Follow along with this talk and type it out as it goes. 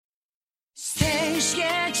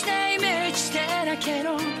だけ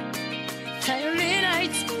ど頼りない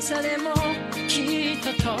翼でもきっ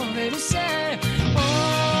と飛べるさ Oh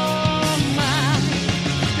my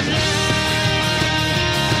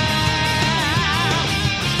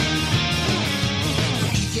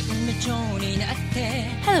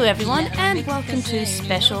Hello everyone, and welcome to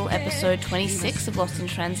special episode 26 of Lost in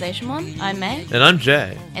Translation. I'm May. And I'm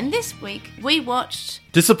Jay. And this week, we watched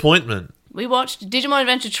Disappointment. Digimon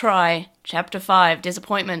Adventure Tri, Chapter 5,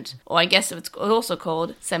 Disappointment, or I guess it's also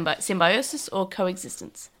called Symbiosis or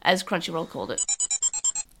Coexistence, as Crunchyroll called it.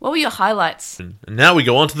 What were your highlights? And now we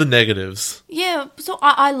go on to the negatives. Yeah, so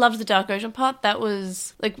I loved the Dark Ocean part. That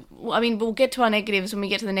was, like, I mean, we'll get to our negatives when we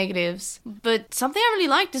get to the negatives. But something I really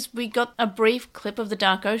liked is we got a brief clip of the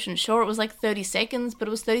Dark Ocean. Sure, it was like 30 seconds, but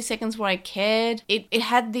it was 30 seconds where I cared. It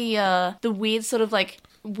had the weird sort of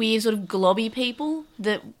globby people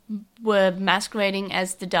that were masquerading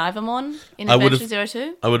as the Divermon in Adventure Zero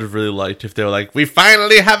 2. I would have really liked if they were like, we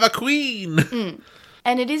finally have a queen!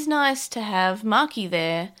 And it is nice to have Maki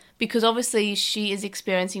there, because obviously she is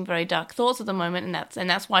experiencing very dark thoughts at the moment, and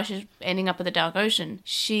that's why she's ending up at the Dark Ocean.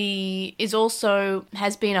 She is also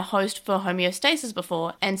has been a host for Homeostasis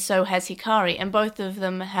before, and so has Hikari, and both of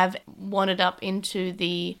them have wandered up into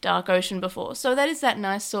the Dark Ocean before. So that is that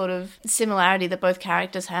nice sort of similarity that both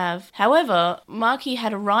characters have. However, Maki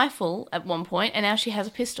had a rifle at one point, and now she has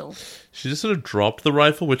a pistol. She just sort of dropped the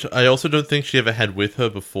rifle, which I also don't think she ever had with her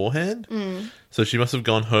beforehand. So she must have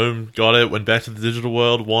gone home, got it, went back to the digital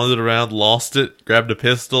world, wandered around, lost it, grabbed a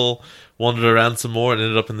pistol, wandered around some more, and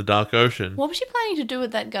ended up in the Dark Ocean. What was she planning to do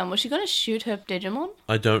with that gun? Was she going to shoot her Digimon?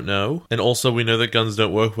 I don't know. And also, we know that guns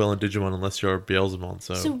don't work well in Digimon unless you're a Beelzemon,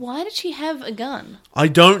 So why did she have a gun? I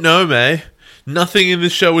don't know, May. Nothing in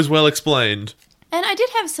this show is well explained. And I did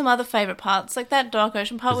have some other favourite parts, like that Dark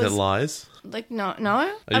Ocean part Is that lies? Like, no.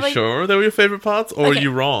 Are you sure they were your favourite parts, or Okay. are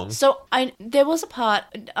you wrong? So, there was a part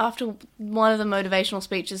after one of the motivational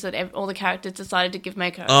speeches that all the characters decided to give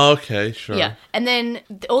Mako. Oh, okay, sure. Yeah, and then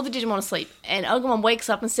all the Digimon are asleep, and Agumon wakes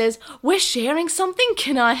up and says, "We're sharing something,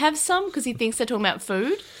 can I have some?" Because he thinks they're talking about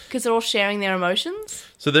food, because they're all sharing their emotions.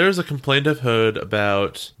 So there is a complaint I've heard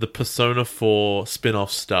about the Persona 4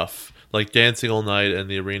 spin-off stuff, like Dancing All Night and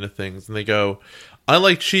the Arena things, and they go, I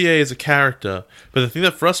like Chie as a character, but the thing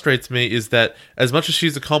that frustrates me is that as much as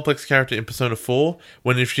she's a complex character in Persona 4,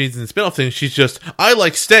 when if she's in spin-off things, she's just, I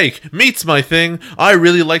like steak, meat's my thing, I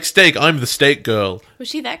really like steak, I'm the steak girl. Was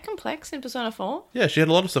she that complex in Persona 4? Yeah, she had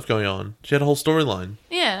a lot of stuff going on. She had a whole storyline.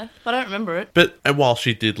 Yeah, but I don't remember it. But and while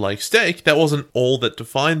she did like steak, that wasn't all that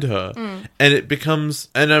defined her. And it becomes,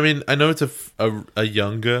 and I mean, I know it's a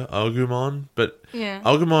younger Agumon, but Yeah.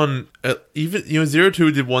 Agumon, even, Zero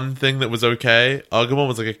Two did one thing that was okay. Agumon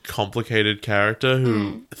was like a complicated character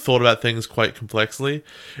who thought about things quite complexly.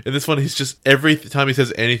 In this one, he's just, every time he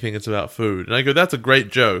says anything, it's about food. And I go, that's a great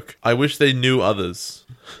joke. I wish they knew others.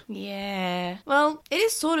 Yeah. Well, it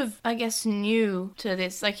is sort of, I guess, new to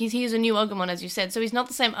this. Like, he's a new Agumon, as you said. So he's not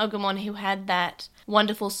the same Agumon who had that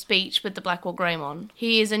wonderful speech with the Blackwall Greymon.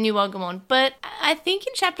 He is a new Agumon. But I think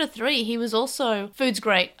in Chapter 3, he was also... Food's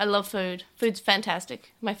great. I love food. Food's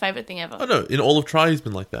fantastic. My favourite thing ever. Oh no, in all of Tri, he's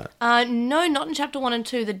been like that. No, not in Chapter 1 and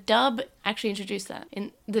 2. The dub actually introduced that.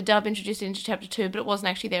 The dub introduced it into Chapter 2, but it wasn't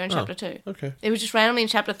actually there in Chapter 2. Okay. It was just randomly in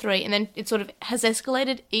Chapter 3, and then it sort of has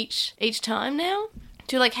escalated each time now.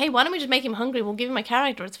 To like, hey, why don't we just make him hungry? We'll give him a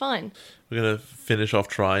character. It's fine. We're going to finish off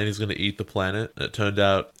Tri and he's going to eat the planet. And it turned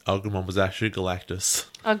out Agumon was actually Galactus.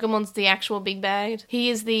 Agumon's the actual big bag. He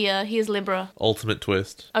is Libra. Ultimate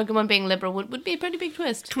twist. Agumon being Libra would be a pretty big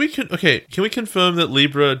twist. Can we confirm that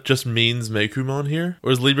Libra just means Mekumon here?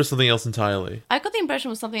 Or is Libra something else entirely? I got the impression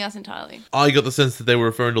it was something else entirely. I got the sense that they were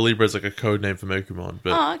referring to Libra as like a code name for Mekumon.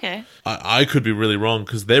 But Oh, okay. I could be really wrong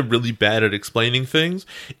because they're really bad at explaining things.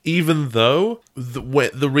 Even though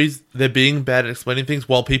the reason they're being bad at explaining things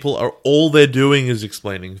while people are all they're doing is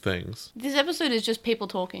explaining things. This episode is just people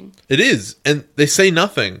talking. It is. And they say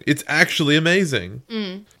nothing. It's actually amazing.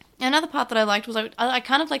 Another part that I liked was I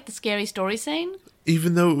kind of liked the scary story scene.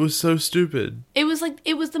 Even though it was so stupid. It was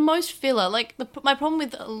the most filler. Like, my problem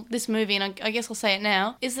with this movie, and I guess I'll say it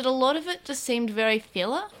now, is that a lot of it just seemed very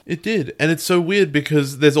filler. It did. And it's so weird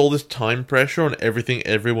because there's all this time pressure on everything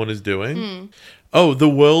everyone is doing. Oh, the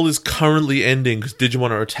world is currently ending because Digimon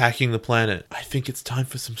are attacking the planet. I think it's time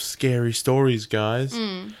for some scary stories, guys.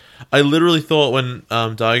 I literally thought when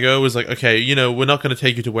Daigo was like, okay, we're not going to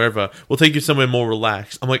take you to wherever. We'll take you somewhere more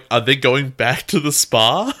relaxed. I'm like, are they going back to the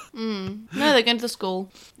spa? No, they're going to the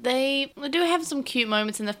school. They do have some cute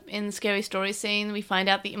moments in the scary story scene. We find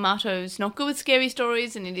out that Yamato's not good with scary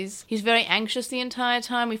stories, and he's very anxious the entire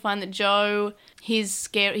time. We find that Joe, his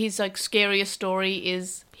scariest story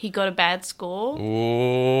is he got a bad score.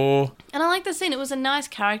 Oh, And I like the scene. It was a nice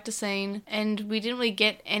character scene, and we didn't really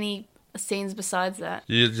get any scenes besides that.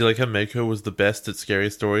 do you like how Mako was the best at scary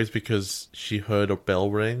stories because she heard a bell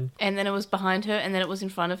ring? And then it was behind her, and then it was in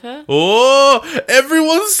front of her. Oh,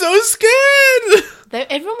 everyone's so scared!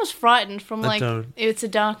 Everyone was frightened from, like, don't. it's a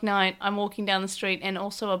dark night, I'm walking down the street, and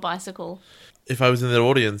also a bicycle. If I was in that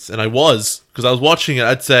audience, and I was, because I was watching it,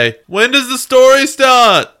 I'd say, when does the story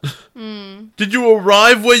start? Did you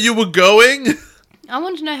arrive where you were going? I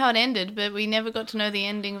wanted to know how it ended, but we never got to know the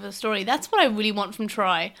ending of the story. That's what I really want from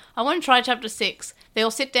Try. I want to try chapter 6. They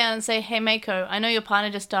all sit down and say, hey, Mako, I know your partner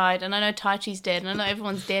just died, and I know Taichi's dead, and I know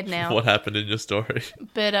everyone's dead now. What happened in your story?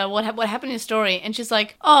 But what happened in your story? And she's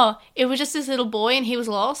like, oh, it was just this little boy, and he was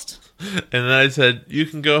lost. And then I said, you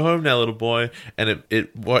can go home now, little boy. And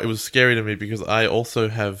it was scary to me because I also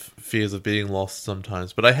have fears of being lost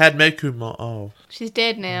sometimes. But I had Mako. Oh, She's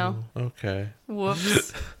dead now. okay.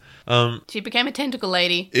 Whoops. She became a tentacle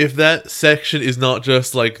lady. If that section is not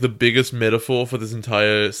just like the biggest metaphor for this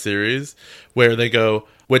entire series, where they go,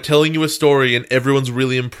 we're telling you a story and everyone's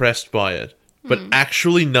really impressed by it, but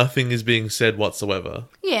actually nothing is being said whatsoever.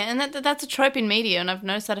 Yeah, and that's a trope in media, and I've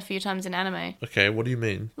noticed that a few times in anime. Okay, what do you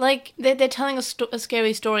mean? Like, they're telling a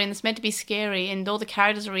scary story, and it's meant to be scary, and all the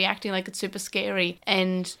characters are reacting like it's super scary,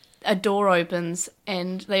 and a door opens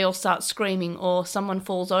and they all start screaming, or someone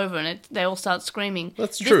falls over and they all start screaming.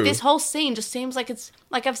 That's true. This whole scene just seems like it's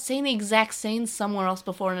like I've seen the exact scene somewhere else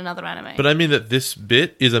before in another anime. But I mean that this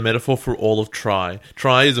bit is a metaphor for all of Try.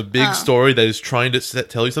 Try is a big story that is trying to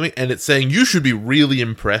tell you something, and it's saying you should be really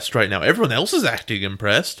impressed right now. Everyone else is acting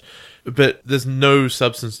impressed, but there's no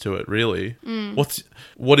substance to it, really.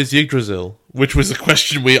 What is Yggdrasil? Which was a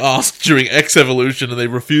question we asked during X Evolution, and they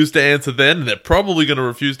refused to answer then, and they're probably going to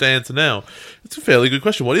refuse to answer now. It's a fairly good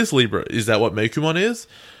question. What is Libra? Is that what Mekumon is?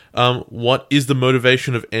 What is the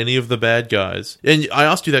motivation of any of the bad guys? And I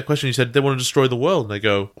asked you that question. You said they want to destroy the world. And they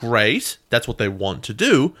go, great. That's what they want to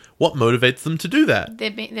do. What motivates them to do that?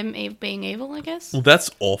 Them being evil, I guess? Well,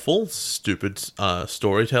 that's awful. Stupid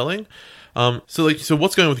storytelling. So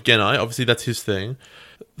what's going on with Genai? Obviously, that's his thing.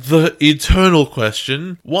 The eternal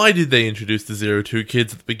question, why did they introduce the 02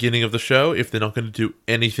 kids at the beginning of the show if they're not going to do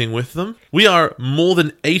anything with them? We are more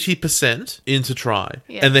than 80% into Try,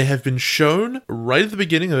 and they have been shown right at the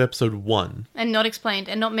beginning of episode 1. And not explained,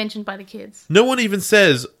 and not mentioned by the kids. No one even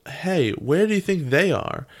says, hey, where do you think they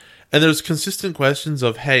are? And there's consistent questions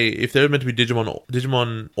of, hey, if they're meant to be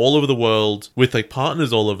Digimon all over the world, with like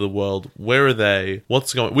partners all over the world, where are they?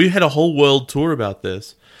 What's going on? We had a whole world tour about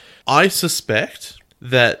this. I suspect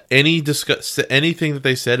that anything that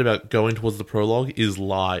they said about going towards the prologue is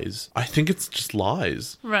lies. I think it's just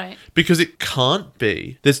lies. Right. Because it can't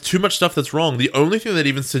be. There's too much stuff that's wrong. The only thing that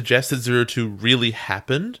even suggests that 02 really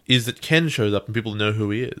happened is that Ken shows up and people know who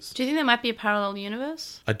he is. Do you think there might be a parallel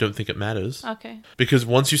universe? I don't think it matters. Okay. Because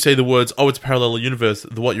once you say the words, oh, it's a parallel universe,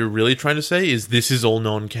 what you're really trying to say is this is all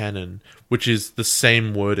non-canon, which is the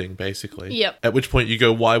same wording, basically. Yep. At which point you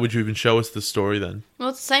go, why would you even show us this story then? Well,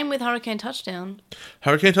 it's the same with Hurricane Touchdown.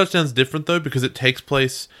 Hurricane Touchdown's different, though, because it takes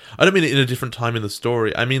place... I don't mean in a different time in the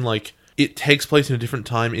story. I mean, like, it takes place in a different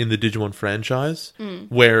time in the Digimon franchise,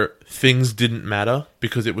 where things didn't matter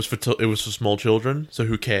because it was for small children, so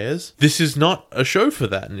who cares? This is not a show for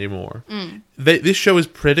that anymore. This show is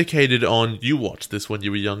predicated on, you watched this when you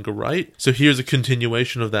were younger, right? So here's a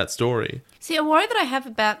continuation of that story. See, a worry that I have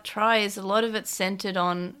about Try is a lot of it's centered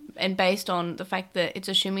on and based on the fact that it's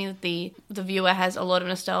assuming that the viewer has a lot of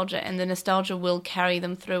nostalgia, and the nostalgia will carry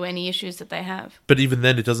them through any issues that they have. But even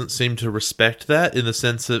then, it doesn't seem to respect that, in the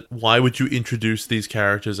sense that why would you introduce these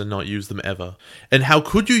characters and not use them ever? And how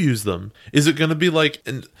could you use them? Is it going to be like...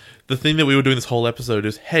 And the thing that we were doing this whole episode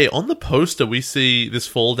is, hey, on the poster we see this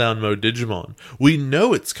fall down mode Digimon. We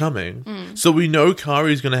know it's coming. So we know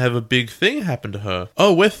Kari's going to have a big thing happen to her.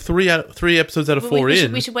 Oh, we're three episodes out of 4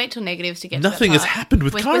 in. We should wait till negatives to get Nothing to that has part. happened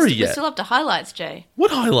with Kari yet. We're still up to highlights, Jay.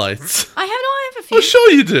 What highlights? I have a few. Oh,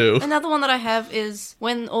 sure you do. Another one that I have is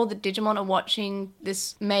when all the Digimon are watching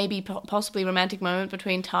this maybe possibly romantic moment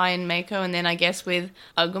between Tai and Mako, and then I guess with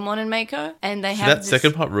Agumon and Mako, and they have that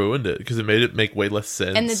second part ruined it because it made it make way less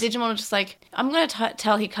sense. And the Digimon are just like, I'm going to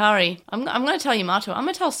tell Hikari, I'm going to tell Yamato, I'm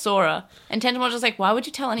going to tell Sora, and Tentomon's just like, why would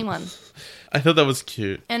you tell anyone? I thought that was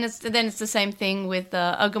cute. And then it's the same thing with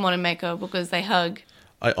Agumon and Mako because they hug.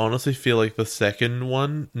 I honestly feel like the second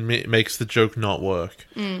one makes the joke not work.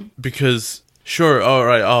 Because, sure,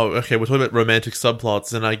 okay, we're talking about romantic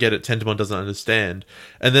subplots, and I get it, Tentomon doesn't understand.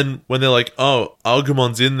 And then when they're like, oh,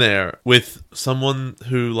 Agumon's in there with someone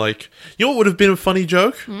who, like... You know what would have been a funny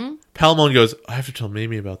joke? Palmon goes, I have to tell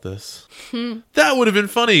Mimi about this. That would have been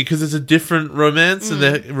funny because it's a different romance and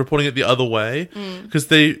they're reporting it the other way because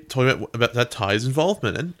they talk about that Ty's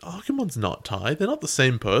involvement. And Agumon's not Ty. They're not the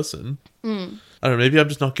same person. I don't know, maybe I'm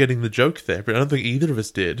just not getting the joke there, but I don't think either of us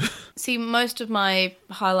did. See, most of my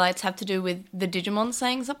highlights have to do with the Digimon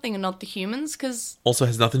saying something and not the humans, because... Also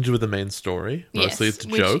has nothing to do with the main story. Mostly it's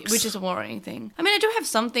jokes. Which is a worrying thing. I mean, I do have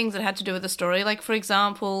some things that had to do with the story. Like, for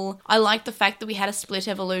example, I liked the fact that we had a split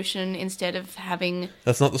evolution instead of having...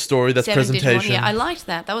 That's not the story, that's presentation. Digimon. Yeah, I liked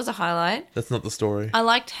that. That was a highlight. That's not the story. I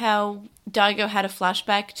liked how Daigo had a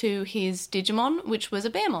flashback to his Digimon, which was a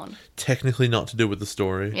Bearmon. Technically not to do with the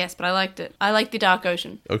story. Yes, but I liked it. I liked the Dark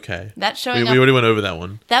Ocean. Okay. That showing we already went over that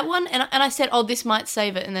one. That one, and I said, oh, this might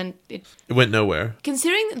save it, and then it went nowhere.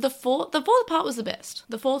 Considering the fourth part was the best.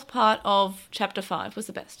 The fourth part of Chapter 5 was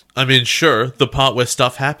the best. I mean, sure, the part where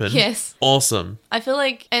stuff happened. Yes. Awesome. I feel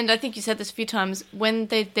like, and I think you said this a few times, when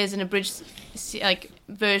there's an abridged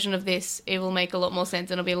version of this, it will make a lot more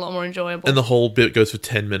sense and it'll be a lot more enjoyable. And the whole bit goes for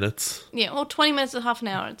 10 minutes. Yeah, or 20 minutes or half an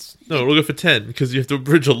hour. No, it'll go for 10 because you have to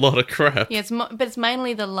abridge a lot of crap. Yeah, but it's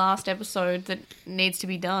mainly the last episode that needs to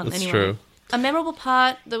be done. That's anyway. true. A memorable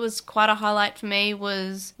part that was quite a highlight for me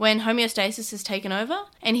was when homeostasis is taken over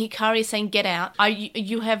and Hikari is saying, "Get out!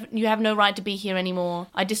 You have no right to be here anymore.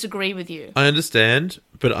 I disagree with you." I understand,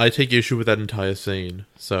 but I take issue with that entire scene.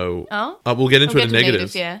 So we'll get into We'll it in get to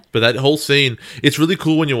negatives. yeah. But that whole scene, it's really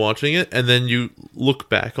cool when you're watching it, and then you look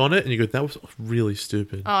back on it and you go, "That was really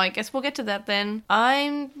stupid." Oh, I guess we'll get to that then.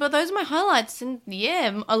 But those are my highlights, and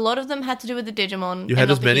yeah, a lot of them had to do with the Digimon. You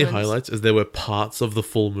had as many highlights as there were parts of the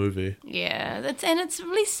full movie. Yeah, it's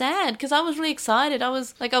really sad because I was really excited. I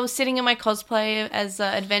was sitting in my cosplay as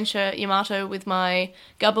Adventure Yamato with my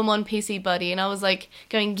Gabumon PC buddy, and I was like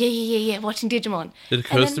going, yeah, watching Digimon. It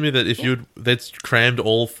occurs to me that if they'd crammed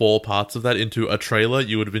all 4 parts of that into a trailer,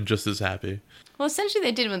 you would have been just as happy. Well, essentially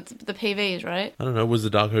they did with the PVs, right? I don't know, was the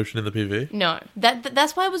Dark Ocean in the PV? No.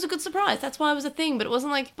 That's why it was a good surprise. That's why it was a thing, but it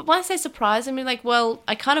wasn't like... But when I say surprise, I mean like, well,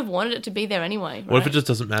 I kind of wanted it to be there anyway, right? What if it just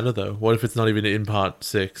doesn't matter, though? What if it's not even in part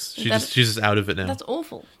 6? She's just out of it now. That's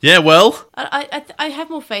awful. Yeah, well... I have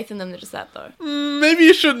more faith in them than just that, though. Maybe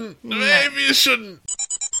you shouldn't. No. Maybe you shouldn't.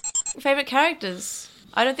 Favourite characters?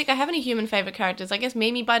 I don't think I have any human favourite characters. I guess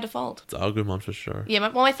Mimi by default. It's Agumon for sure. Yeah,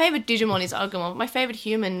 my favourite Digimon is Agumon. My favourite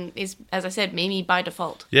human is, as I said, Mimi by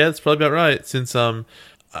default. Yeah, that's probably about right. Since,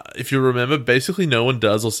 if you remember, basically no one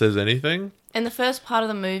does or says anything. In the first part of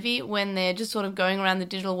the movie, when they're just sort of going around the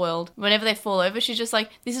digital world, whenever they fall over, she's just like,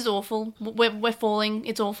 "This is awful. We're falling.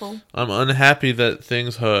 It's awful." I'm unhappy that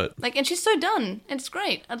things hurt. And she's so done, and it's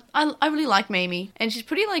great. I really like Mimi, and she's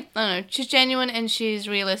pretty I don't know, she's genuine and she's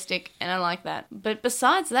realistic, and I like that. But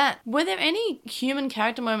besides that, were there any human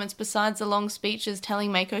character moments besides the long speeches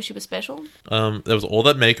telling Mako she was special? There was all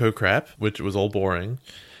that Mako crap, which was all boring.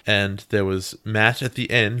 And there was Matt at the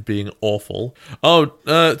end being awful. Oh,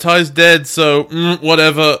 Ty's dead, so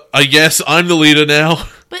whatever. I guess I'm the leader now.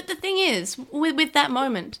 But the thing is, with that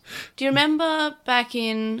moment, do you remember back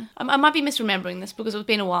in... I might be misremembering this because it's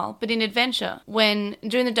been a while, but in Adventure,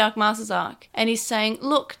 during the Dark Masters arc, and he's saying,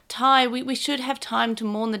 "Look, Ty, we should have time to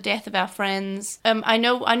mourn the death of our friends. I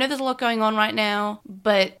know there's a lot going on right now,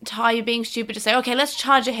 but Ty, you're being stupid to say, okay, let's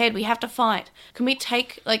charge ahead, we have to fight. Can we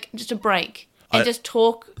take, just a break and just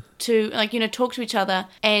talk to each other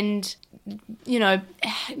and,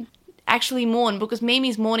 actually mourn," because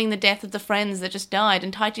Mimi's mourning the death of the friends that just died,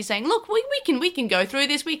 and Taichi's saying, "Look, we can go through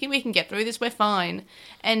this, we can get through this, we're fine."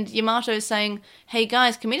 And Yamato's saying, "Hey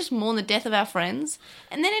guys, can we just mourn the death of our friends?"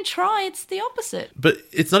 And then in Try, it's the opposite. But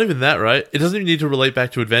it's not even that, right? It doesn't even need to relate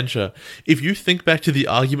back to Adventure. If you think back to the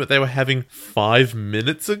argument they were having 5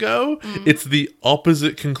 minutes ago, it's the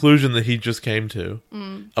opposite conclusion that he just came to.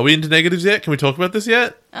 Are we into negatives yet? Can we talk about this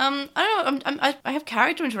yet? I don't know, I have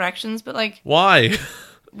character interactions, but Why?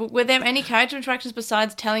 Were there any character interactions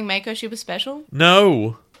besides telling Mako she was special?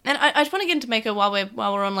 No. And I just want to get into Mako while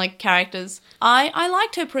we're on characters. I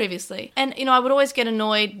liked her previously, and I would always get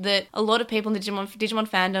annoyed that a lot of people in the Digimon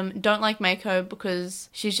fandom don't like Mako because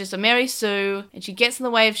she's just a Mary Sue and she gets in the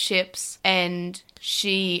way of ships, and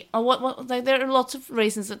there are lots of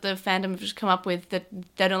reasons that the fandom have just come up with that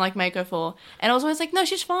they don't like Mako for. And I was always like, no,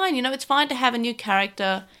 she's fine. It's fine to have a new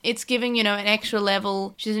character. It's giving, an extra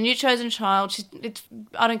level. She's a new chosen child.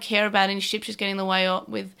 I don't care about any ship she's getting in the way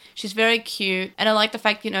with. She's very cute. And I like the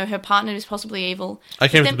fact, her partner is possibly evil. I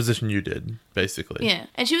came to the position you did, basically. Yeah.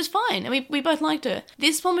 And she was fine. And we both liked her.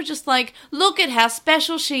 This one was just like, look at how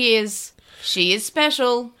special she is. She is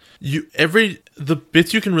special. The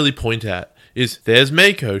bits you can really point at is there's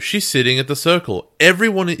Mako. She's sitting at the circle.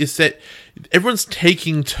 Everyone's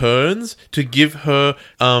taking turns to give her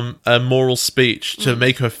a moral speech to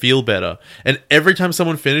make her feel better. And every time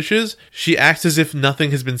someone finishes, she acts as if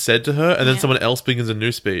nothing has been said to her, and then someone else begins a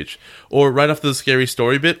new speech. Or right after the scary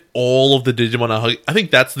story bit, all of the Digimon are hugging. I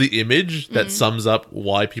think that's the image that sums up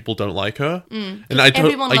why people don't like her. And I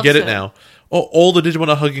get it now. All the Digimon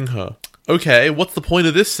are hugging her. Okay, what's the point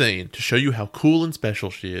of this scene? To show you how cool and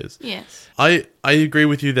special she is. Yes. I agree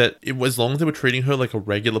with you that as long as they were treating her like a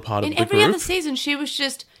regular part of the group. In every other season, she was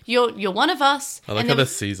just, you're one of us. I like how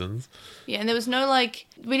there's seasons. Yeah, and there was no,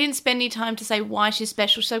 we didn't spend any time to say why she's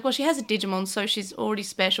special. She's like, well, she has a Digimon, so she's already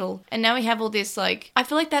special. And now we have all this, I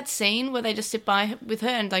feel like that scene where they just sit by with her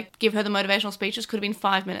and, give her the motivational speeches could have been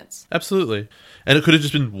 5 minutes. Absolutely. And it could have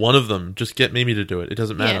just been one of them. Just get Mimi to do it. It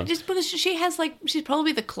doesn't matter. Yeah, just because she has, she's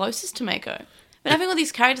probably the closest to Mako. But having all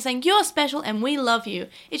these characters saying, you're special and we love you,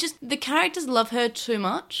 it's just, the characters love her too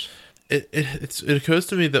much. It occurs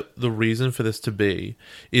to me that the reason for this to be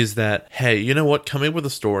is that, hey, you know what? Coming up with a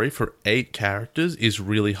story for 8 characters is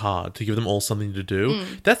really hard to give them all something to do.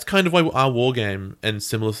 That's kind of why our war game and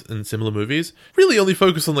similar movies really only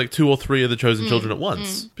focus on 2 or 3 of the chosen children at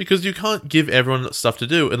once. Because you can't give everyone stuff to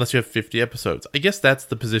do unless you have 50 episodes. I guess that's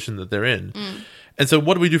the position that they're in. And so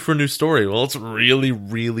what do we do for a new story? Well, it's really,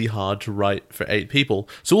 really hard to write for 8 people.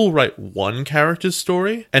 So we'll write one character's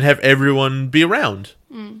story and have everyone be around.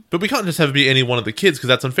 But we can't just have it be any one of the kids because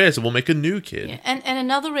that's unfair, so we'll make a new kid. Yeah. And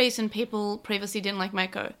another reason people previously didn't like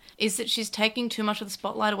Mako is that she's taking too much of the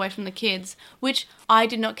spotlight away from the kids, which I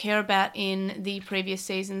did not care about in the previous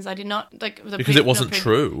seasons. I did not, because it wasn't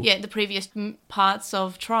true. Yeah, the previous parts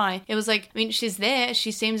of Try. It was she's there,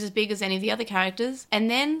 she seems as big as any of the other characters. And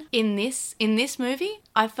then in this movie,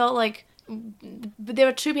 I felt like there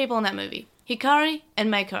are 2 people in that movie. Hikari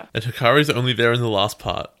and Mako. And Hikari's only there in the last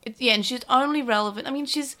part. And she's only relevant. I mean,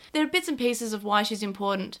 there are bits and pieces of why she's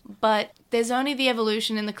important, but there's only the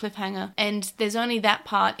evolution in the cliffhanger, and there's only that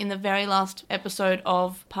part in the very last episode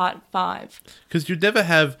of part 5. Because you'd never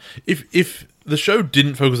have... If the show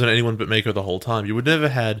didn't focus on anyone but Mako the whole time, you would never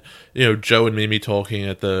had, Joe and Mimi talking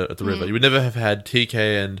at the river. You would never have had TK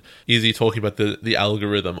and Izzy talking about the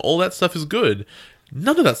algorithm. All that stuff is good.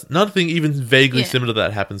 Nothing even vaguely similar to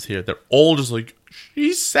that happens here. They're all just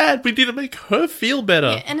she's sad. We need to make her feel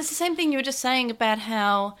better. Yeah, and it's the same thing you were just saying about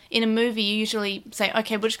how in a movie you usually say,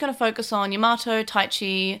 okay, we're just going to focus on Yamato,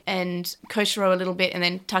 Taichi, and Koshiro a little bit, and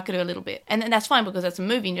then Takeru a little bit. And that's fine because that's a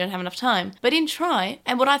movie and you don't have enough time. But in Try,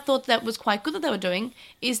 and what I thought that was quite good that they were doing,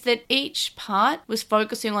 is that each part was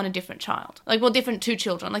focusing on a different child. Different 2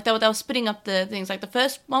 children. They were splitting up the things. The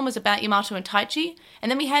first one was about Yamato and Taichi,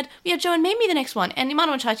 and then we had Joe and Mimi the next one, and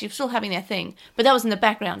Yamato and Taichi were still having their thing. But that was in the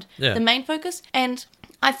background. Yeah. The main focus. And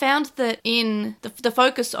I found that in the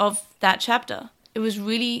focus of that chapter, it was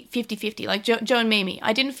really 50-50. Joe and Mimi.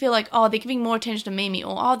 I didn't feel they're giving more attention to Mimi,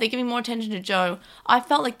 or they're giving more attention to Joe. I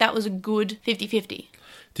felt like that was a good 50-50.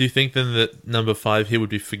 Do you think then that number 5 here would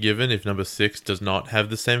be forgiven if number 6 does not have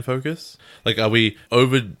the same focus? Is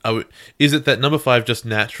it that number 5 just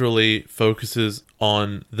naturally focuses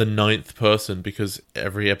on the 9th person because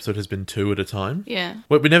every episode has been 2 at a time? Yeah.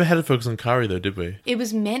 Wait, we never had a focus on Kari though, did we? It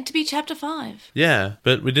was meant to be chapter 5. Yeah,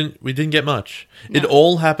 but we didn't get much. No. It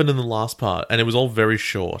all happened in the last part, and it was all very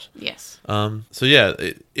short. Yes. So yeah,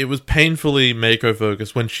 it was painfully Mako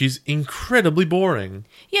focused when she's incredibly boring.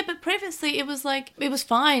 Yeah, but previously it was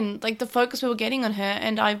fine, the focus we were getting on her,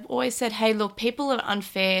 and I've always said, hey, look, people are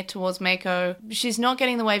unfair towards Mako. She's not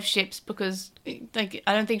getting the wave ships because, I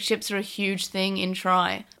don't think ships are a huge thing in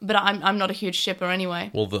Try, but I'm not a huge shipper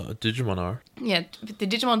anyway. Well, the Digimon are. Yeah, the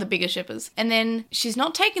Digimon are the bigger shippers. And then she's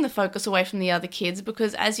not taking the focus away from the other kids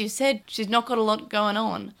because, as you said, she's not got a lot going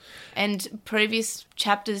on. And previous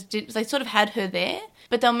chapters, they sort of had her there,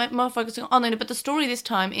 but they were more focusing on, but the story this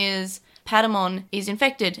time is Patamon is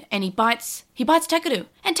infected and he bites Takeru.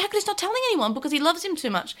 And Takeru's not telling anyone because he loves him too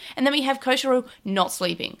much. And then we have Koshiro not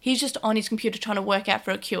sleeping. He's just on his computer trying to work out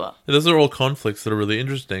for a cure. Those are all conflicts that are really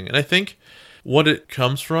interesting. And I think what it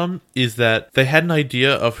comes from is that they had an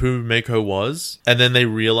idea of who Mako was, and then they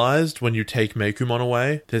realized when you take Mekumon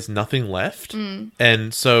away, there's nothing left.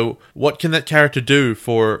 And so what can that character do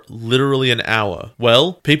for literally an hour?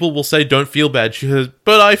 Well, people will say, don't feel bad. She says,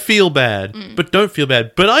 but I feel bad. But don't feel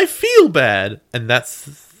bad. But I feel bad. And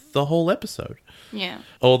that's the whole episode. Yeah.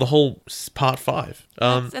 Or the whole part 5.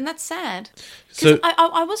 And that's sad. So- So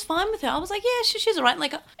I was fine with her. I was like, yeah, she's alright.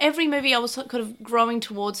 Like every movie, I was kind of growing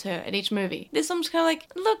towards her at each movie. This one was kind of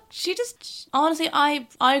like, look, she just honestly, I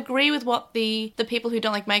agree with what the people who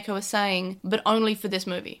don't like Mako are saying, but only for this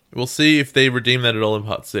movie. We'll see if they redeem that at all in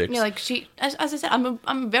part 6. Yeah, like she, as I said,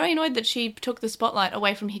 I'm very annoyed that she took the spotlight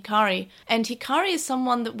away from Hikari, and Hikari is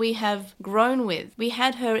someone that we have grown with. We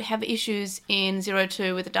had her have issues in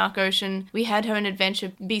 02 with the Dark Ocean. We had her in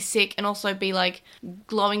Adventure be sick and also be like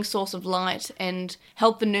glowing source of light and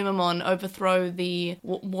help the Numemon overthrow the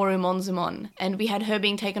Warumonzumon. And we had her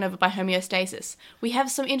being taken over by homeostasis. We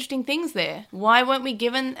have some interesting things there. Why weren't we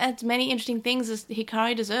given as many interesting things as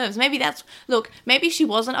Hikari deserves? Maybe maybe she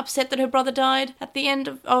wasn't upset that her brother died at the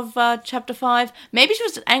end of chapter 5. Maybe she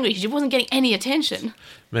was angry she wasn't getting any attention.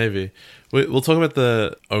 Maybe. We'll talk about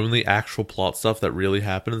the only actual plot stuff that really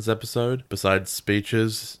happened in this episode, besides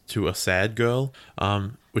speeches to a sad girl,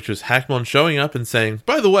 which was Hackmon showing up and saying,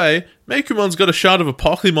 by the way, Meicomon's got a shard of a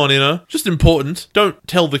Pokemon in her. Just important. Don't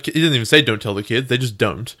tell the kids. He didn't even say don't tell the kids. They just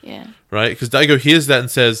don't. Yeah. Right? Because Daigo hears that and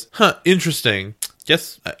says, interesting.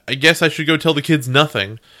 I guess I should go tell the kids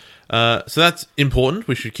nothing. So that's important.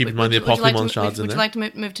 We should keep in mind the Pokemon shards in there. Would you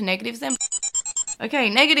like to move to negatives then?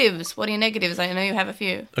 Okay, negatives. What are your negatives? I know you have a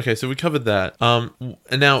few. Okay, so we covered that. And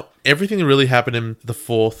now everything that really happened in the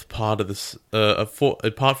fourth part of this,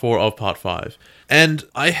 part 4 of part 5. And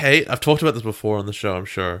I've talked about this before on the show, I'm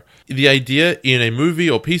sure. The idea in a movie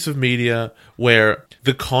or piece of media where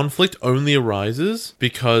the conflict only arises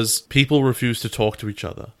because people refuse to talk to each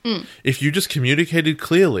other. If you just communicated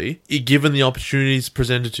clearly, given the opportunities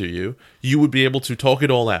presented to you, you would be able to talk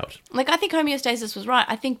it all out. Like, I think homeostasis was right.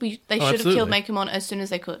 I think they should have killed Meicoomon as soon as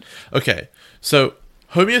they could. Okay, so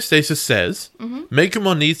homeostasis says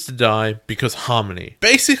Meicoomon needs to die because harmony.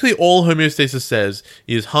 Basically, all homeostasis says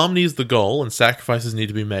is harmony is the goal and sacrifices need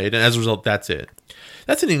to be made, and as a result, that's it.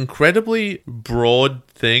 That's an incredibly broad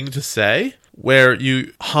thing to say.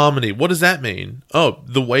 Harmony, what does that mean? Oh,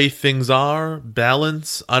 the way things are,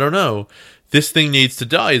 balance, I don't know. This thing needs to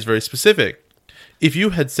die is very specific. If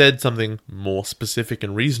you had said something more specific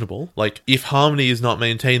and reasonable, like, if harmony is not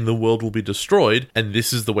maintained, the world will be destroyed, and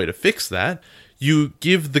this is the way to fix that, you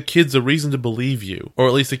give the kids a reason to believe you, or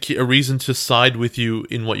at least a reason to side with you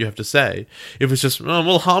in what you have to say. If it's just,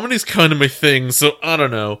 harmony's kind of my thing, so I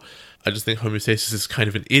don't know. I just think homeostasis is kind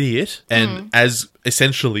of an idiot, and as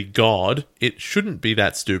essentially God, it shouldn't be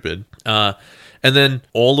that stupid. And then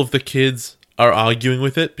all of the kids are arguing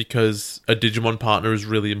with it because a Digimon partner is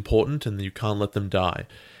really important and you can't let them die.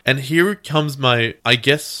 And here comes my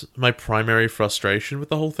primary frustration with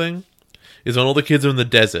the whole thing, is when all the kids are in the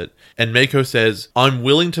desert, and Mako says, I'm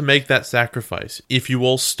willing to make that sacrifice if you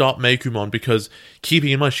all stop Meicoomon, because keeping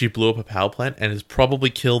in mind she blew up a power plant and has probably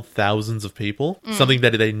killed thousands of people, something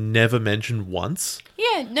that they never mentioned once.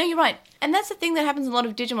 Yeah, no, you're right. And that's the thing that happens in a lot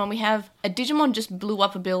of Digimon. We have a Digimon just blew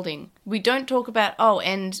up a building. We don't talk about,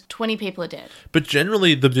 and 20 people are dead. But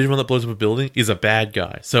generally, the Digimon that blows up a building is a bad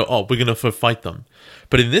guy. So, we're going to fight them.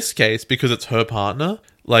 But in this case, because it's her partner,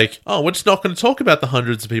 we're just not going to talk about the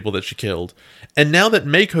hundreds of people that she killed. And now that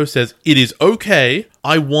Mako says, it is okay,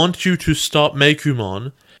 I want you to stop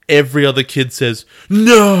Meicoomon, every other kid says,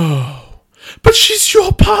 no! But she's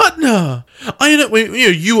your partner! I know,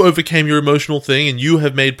 you overcame your emotional thing and you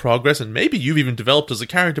have made progress and maybe you've even developed as a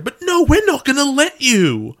character, but no, we're not going to let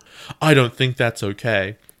you! I don't think that's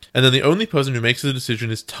okay. And then the only person who makes the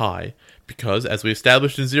decision is Tai, because, as we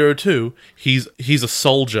established in 02, he's a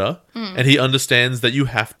soldier, and he understands that you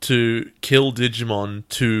have to kill Digimon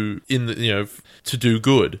to do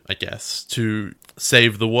good, I guess, to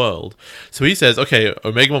save the world. So he says, okay,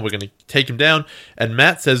 Omegamon, we're going to take him down, and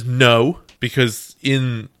Matt says no, because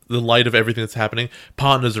in the light of everything that's happening,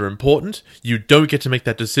 partners are important. You don't get to make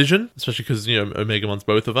that decision, especially because, Omegamon's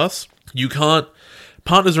both of us. You can't.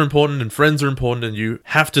 Partners are important and friends are important, and you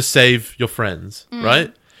have to save your friends,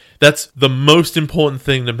 right? That's the most important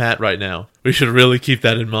thing to Matt right now. We should really keep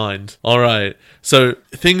that in mind. Alright, so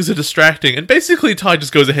things are distracting, and basically Tai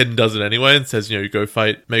just goes ahead and does it anyway, and says, you go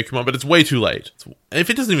fight Meicoomon, but it's way too late. If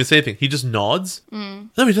he doesn't even say anything, he just nods. No,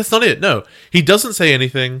 that's not it, no. He doesn't say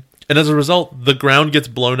anything, and as a result, the ground gets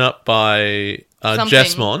blown up by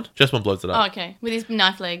Jesmon. Jesmon blows it up. Oh, okay. With his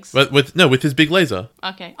knife legs. With his big laser.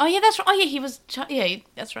 Okay. Oh, yeah, that's right. Oh, yeah, he was... Yeah,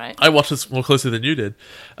 that's right. I watched this more closely than you did.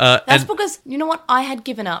 That's because, you know what? I had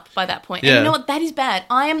given up by that point. And Yeah. you know what? That is bad.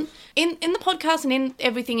 I am... In the podcast and in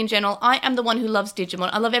everything in general, I am the one who loves Digimon.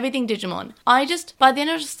 I love everything Digimon. By then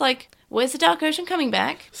I was just like... Where's the Dark Ocean coming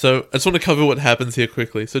back? So, I just want to cover what happens here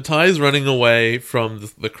quickly. So, Tai is running away from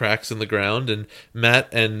the cracks in the ground, and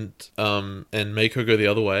Matt and Mako go the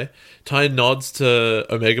other way. Tai nods responds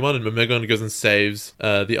to Omegamon, and Omegamon goes and saves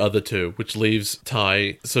the other two, which leaves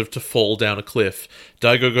Tai sort of to fall down a cliff.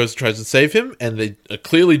 Daigo goes and tries to save him, and they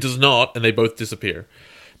clearly does not, and they both disappear.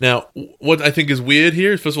 Now, what I think is weird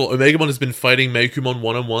here is, first of all, Omegamon has been fighting Meicoomon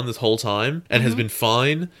one-on-one this whole time, and has been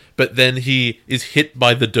fine, but then he is hit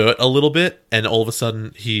by the dirt a little bit, and all of a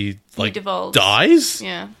sudden he devolves. dies?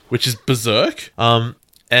 Yeah. Which is berserk.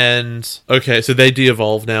 And, okay, so they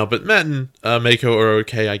de-evolve now, but Matt and Meiko are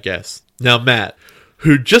okay, I guess. Now, Matt,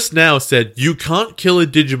 who just now said, you can't kill a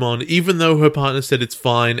Digimon even though her partner said it's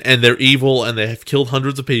fine, and they're evil, and they have killed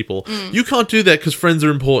hundreds of people. You can't do that because friends are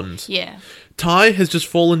important. Yeah. Tai has just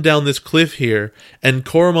fallen down this cliff here, and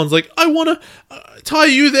Koramon's like, I wanna... Tai,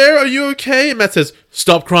 you there? Are you okay? And Matt says,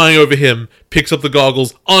 stop crying over him, picks up the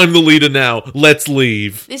goggles, I'm the leader now, let's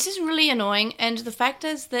leave. This is really annoying, and the fact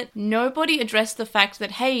is that nobody addressed the fact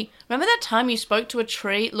that, hey, remember that time you spoke to a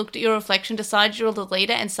tree, looked at your reflection, decided you were the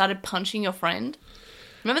leader, and started punching your friend?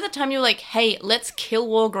 Remember the time you were like, hey, let's kill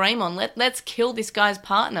War Greymon, let's kill this guy's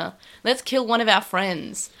partner, let's kill one of our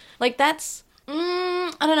friends. Like, that's...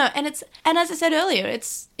 I don't know, and as I said earlier,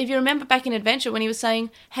 it's, if you remember back in Adventure when he was saying,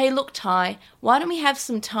 hey, look, Tai, why don't we have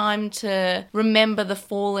some time to remember the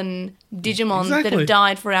fallen Digimon that have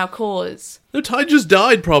died for our cause? No, Tai just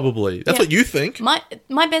died, probably. That's what you think. My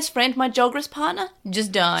best friend, my Jogress partner,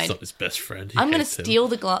 just died. It's not his best friend. I'm going to steal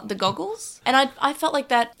the goggles, and I felt like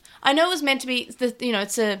that. I know it was meant to be,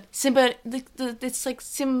 it's a symbiotic. It's like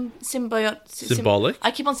Symbolic?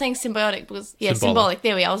 I keep on saying symbiotic because, symbolic.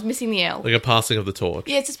 There we are. I was missing the L. Like a passing of the torch.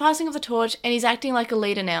 Yeah, it's his passing of the torch, and he's acting like a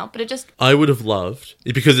leader now, but it just... I would have loved,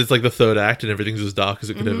 because it's like the third act and everything's as dark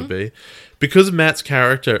as it could ever be, because Matt's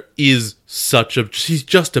character is he's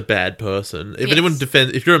just a bad person. If anyone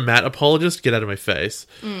if you're a Matt apologist, get out of my face.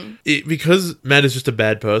 Because Matt is just a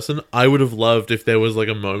bad person, I would have loved if there was like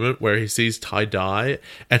a moment where he sees Tai die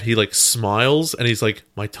and he like smiles and he's like,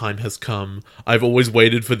 my time has come. I've always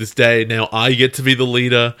waited for this day. Now I get to be the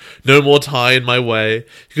leader. No more Tai in my way.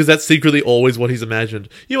 Because that's secretly always what he's imagined.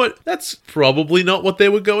 You know what? That's probably not what they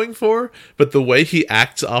were going for, but the way he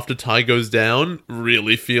acts after Tai goes down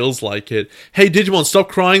really feels like it. Hey, Digimon, stop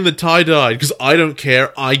crying that Tai died, because I don't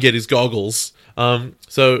care, I get his goggles.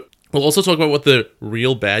 So, we'll also talk about what the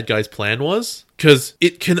real bad guy's plan was, because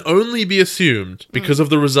it can only be assumed, because of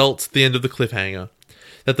the results at the end of the cliffhanger,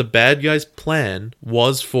 that the bad guy's plan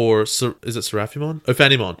was for, is it Seraphimon?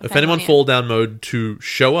 Ophanimon Fall Down Mode to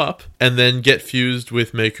show up, and then get fused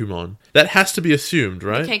with Meicoomon. That has to be assumed,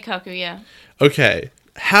 right? Keikaku, yeah. Okay.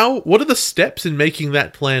 What are the steps in making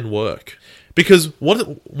that plan work? Because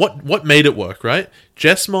what made it work, right?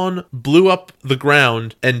 Jesmon blew up the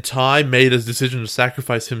ground and Tai made a decision to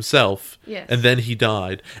sacrifice himself. Yes. And then he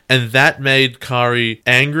died. And that made Kari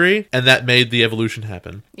angry, and that made the evolution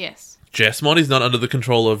happen. Yes. Jesmon is not under the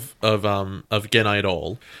control of Genai at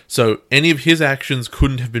all. So any of his actions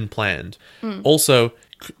couldn't have been planned. Also,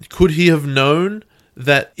 could he have known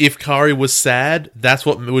that if Kari was sad, that's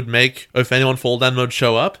what would make Ophanimon Fall Down Mode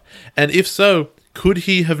show up? And if so, could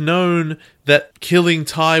he have known that killing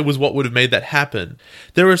Tai was what would have made that happen?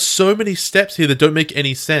 There are so many steps here that don't make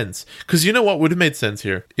any sense. Because you know what would have made sense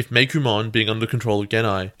here? If Meicoomon, being under control of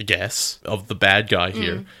Genai, I guess, of the bad guy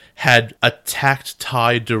here, had attacked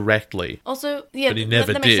Tai directly. Also, yeah, but he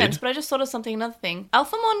never that makes did. sense, but I just thought of another thing.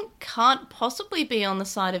 Alphamon can't possibly be on the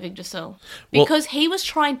side of Yggdrasil, because he was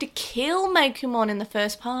trying to kill Meicoomon in the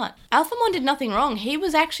first part. Alphamon did nothing wrong. He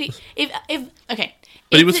was actually...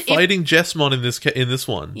 But he was fighting Jesmon in this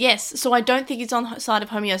one. Yes, so I don't think he's on the side of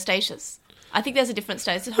homeostasis. I think there's a different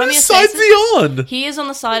state. Whose side's he on? He is on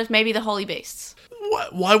the side of maybe the Holy Beasts.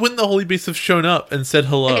 Why wouldn't the Holy Beasts have shown up and said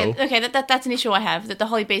hello? Okay, that's an issue I have, that the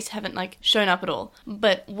Holy Beasts haven't, shown up at all.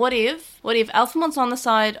 But what if Alphamon's on the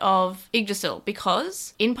side of Yggdrasil?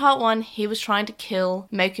 Because in part 1, he was trying to kill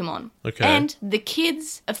Meicoomon. Okay. And the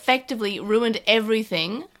kids effectively ruined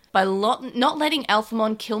everything by not letting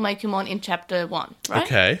Alphamon kill Meicoomon in chapter 1,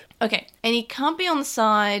 right? Okay, and he can't be on the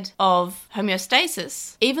side of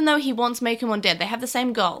homeostasis, even though he wants Meicoomon dead. They have the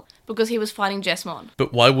same goal, because he was fighting Jesmon.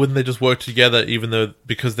 But why wouldn't they just work together, even if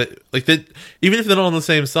they're not on the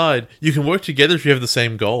same side, you can work together if you have the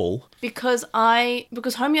same goal. Because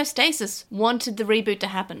homeostasis wanted the reboot to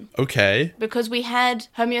happen. Okay. Because we had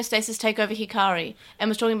homeostasis take over Hikari and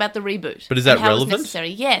was talking about the reboot. But is that relevant? It was necessary.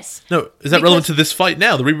 Yes. No, is that relevant to this fight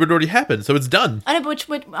now? The reboot already happened, so it's done. I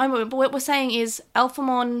know, but what we're saying is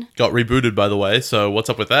Alphamon got rebooted, by the way, so what's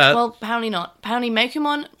up with that? Well, apparently not. Apparently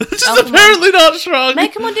Meicoomon... Just apparently not strong.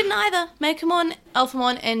 Meicoomon didn't either. Meicoomon,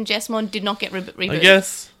 Alphamon, and Jesmon did not get rebooted. I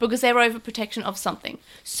guess. Because they were overprotection of something.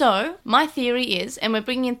 So, my theory is, and we're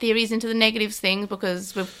bringing in theories into the negatives thing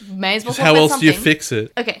because we may as well talk about something. How else do you fix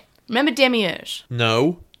it? Okay. Remember Demiurge?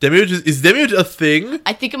 No. Demiurge is Demiurge a thing?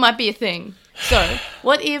 I think it might be a thing. So,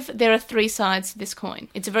 what if there are 3 sides to this coin?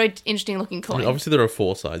 It's a very interesting looking I coin. mean, obviously there are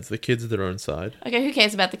 4 sides. The kids are their own side. Okay, who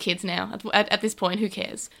cares about the kids now? At this point, who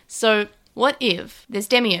cares? So, what if there's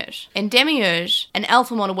Demiurge, and Demiurge and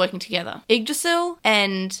Alphamon are working together? Yggdrasil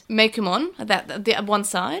and Meicoomon, at one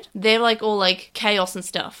side, they're like all like chaos and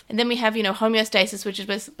stuff. And then we have, homeostasis, which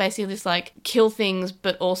is basically just like kill things,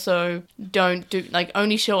 but also don't do, like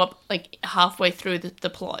only show up like halfway through the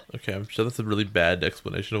plot. Okay, I'm sure that's a really bad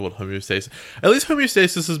explanation of what homeostasis... At least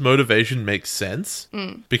homeostasis' motivation makes sense.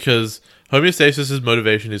 Because homeostasis'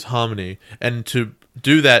 motivation is harmony. And to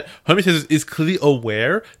do that, homeostasis is clearly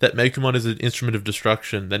aware that Meicoomon is an instrument of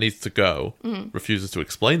destruction that needs to go. Refuses to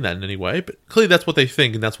explain that in any way, but clearly that's what they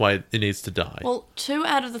think, and that's why it needs to die. Well, 2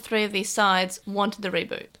 out of the 3 of these sides wanted the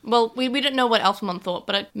reboot. Well, we don't know what Alphamon thought,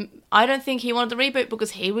 but I don't think he wanted the reboot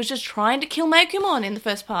because he was just trying to kill Meicoomon in the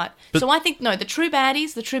first part. So I think, no, the true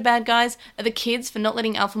baddies, the true bad guys, are the kids for not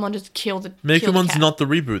letting Alphamon just kill the Meikoomon's cat. not the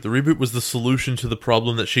reboot. The reboot was the solution to the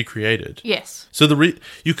problem that she created. Yes. So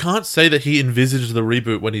you can't say that he envisaged the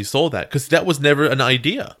reboot when he saw that, because that was never an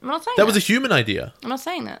idea. I'm not saying that was a human idea. I'm not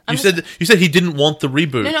saying that. You said he didn't want the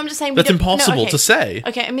reboot. No, I'm just saying... That's impossible to say.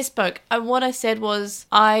 Okay, I misspoke. What I said was,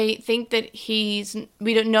 I think that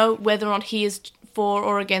we don't know whether or not he is for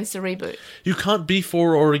or against the reboot. You can't be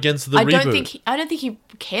for or against the reboot. I don't think he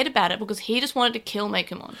cared about it because he just wanted to kill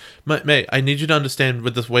Meicoomon. Mate, I need you to understand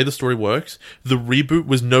with the way the story works, the reboot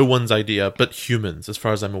was no one's idea but humans, as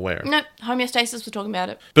far as I'm aware. No, homeostasis was talking about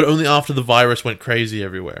it. But only after the virus went crazy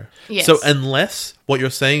everywhere. Yes. So unless what you're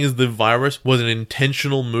saying is the virus was an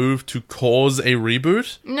intentional move to cause a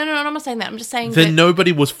reboot... No, I'm not saying that. I'm just saying then that...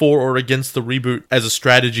 nobody was for or against the reboot as a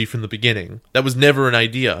strategy from the beginning. That was never an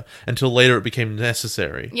idea until later it became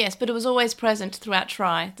necessary. Yes, but it was always present throughout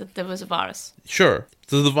Tri that there was a virus. Sure.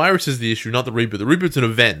 So the virus is the issue, not the reboot. The reboot's an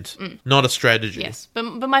event, not a strategy. Yes, but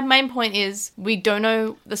my main point is we don't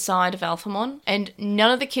know the side of Alphamon, and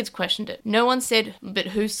none of the kids questioned it. No one said, but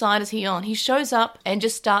whose side is he on? He shows up and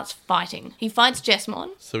just starts fighting. He fights Jesmon.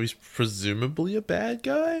 So he's presumably a bad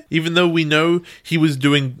guy? Even though we know he was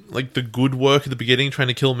doing like the good work at the beginning, trying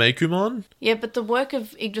to kill Meicoomon? Yeah, but the work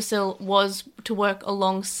of Yggdrasil was to work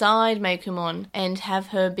alongside Meicoomon and have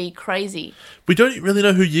her be crazy. We don't really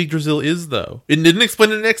know who Yggdrasil is, though. It didn't explain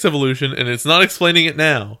it in X Evolution, and it's not explaining it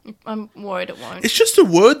now. I'm worried it won't. It's just a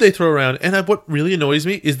word they throw around, and what really annoys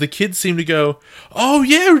me is the kids seem to go, "Oh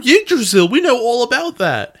yeah, Yggdrasil, we know all about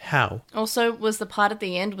that." How? Also, was the part at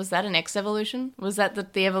the end, was that an X Evolution? Was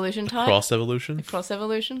that the evolution type? Cross evolution? Cross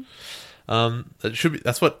evolution? It should be.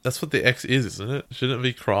 That's what the X is, isn't it? Shouldn't it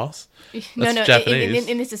be cross? No, Japanese.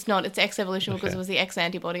 in this it's not. It's X evolution because it was the X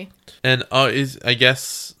antibody. And I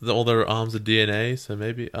guess all their arms are DNA, so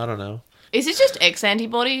maybe I don't know. Is it just X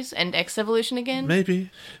antibodies and X evolution again?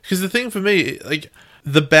 Maybe, because the thing for me, like,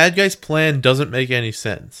 the bad guy's plan doesn't make any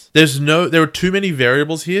sense. There are too many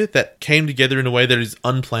variables here that came together in a way that is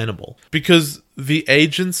unplannable. Because the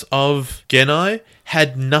agents of Genai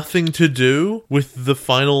had nothing to do with the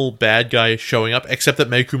final bad guy showing up, except that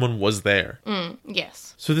Meicoomon was there. Yes.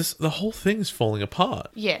 So the whole thing is falling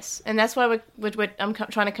apart. Yes, and that's why I'm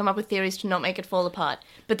trying to come up with theories to not make it fall apart.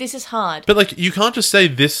 But this is hard. But, like, you can't just say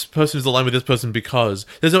this person is aligned with this person because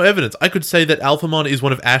there's no evidence. I could say that Alphamon is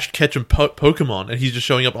one of Ash Ketchum Pokemon and he's just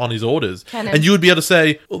showing up on his orders. Canon. And you would be able to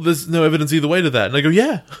say, well, there's no evidence either way to that. And I go,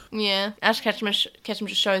 yeah. Yeah, Ash Ketchum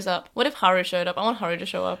just shows up. What if Haru showed up? I want Haru to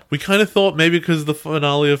show up. We kind of thought maybe because of the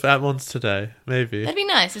finale of Atmons today. Maybe. That'd be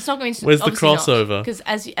nice. It's not going to... Where's the crossover? Because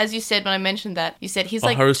as you said when I mentioned that, you said he's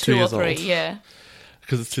Haru's 2 or years 3. old. Yeah.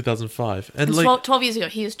 Because it's 2005. And It's like 12 years ago.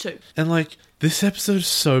 He is 2. And like, this episode is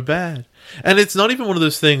so bad. And it's not even one of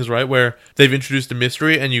those things, right, where they've introduced a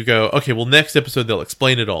mystery and you go, okay, well, next episode they'll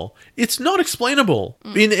explain it all. It's not explainable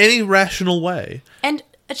in any rational way. And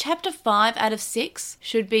a chapter 5 out of 6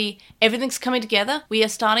 should be everything's coming together. We are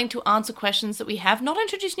starting to answer questions that we have, not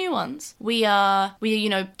introduce new ones. We are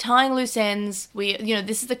tying loose ends.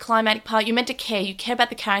 This is the climatic part. You're meant to care. You care about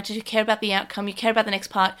the characters. You care about the outcome. You care about the next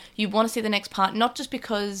part. You want to see the next part, not just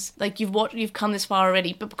because like you've come this far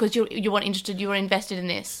already, but because you are interested. You are invested in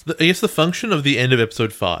this. I guess the function of the end of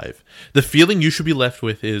episode 5, the feeling you should be left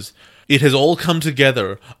with is, it has all come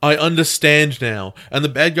together. I understand now. And the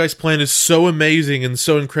bad guy's plan is so amazing and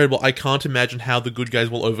so incredible, I can't imagine how the good guys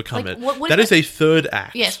will overcome it. That is a third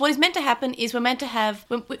act. Yes, what is meant to happen is we're meant to have...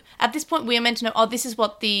 at this point, we are meant to know, oh, this is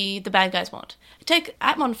what the bad guys want. Take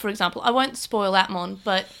Atmon, for example. I won't spoil Atmon,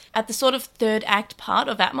 but at the sort of third act part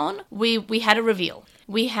of Atmon, we had a reveal.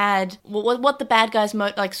 We had what the bad guy's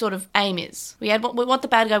sort of aim is. We had what the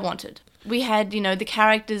bad guy wanted. We had, the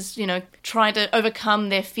characters, trying to overcome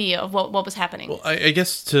their fear of what was happening. Well, I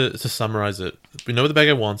guess to summarize it, we know what the bad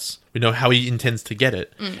guy wants, we know how he intends to get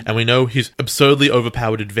it, and we know his absurdly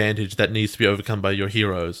overpowered advantage that needs to be overcome by your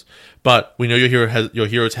heroes. But we know your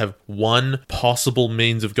heroes have one possible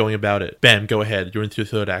means of going about it. Bam, go ahead. You're into your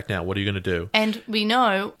third act now. What are you going to do? And we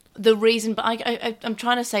know the reason, but I'm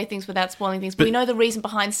trying to say things without spoiling things, but we know the reason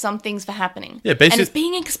behind some things for happening. Yeah, basically, and it's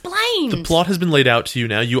being explained. The plot has been laid out to you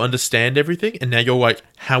now. You understand everything, and now you're like,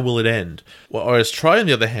 how will it end? Whereas Try, on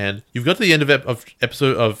the other hand, you've got to the end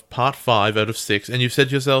of part 5 out of 6, and you've said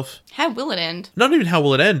to yourself, how will it end? Not even how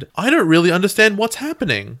will it end. I don't really understand what's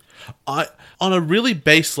happening. On a really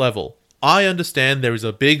base level, I understand there is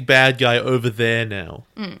a big bad guy over there now.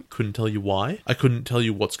 Couldn't tell you why. I couldn't tell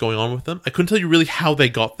you what's going on with them. I couldn't tell you really how they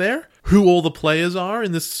got there, who all the players are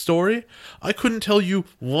in this story. I couldn't tell you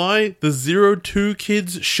why the 02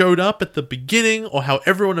 kids showed up at the beginning, or how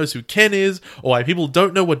everyone knows who Ken is, or why people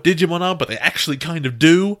don't know what Digimon are, but they actually kind of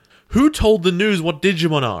do. Who told the news what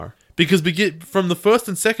Digimon are? Because from the first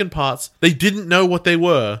and second parts, they didn't know what they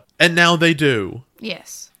were, and now they do.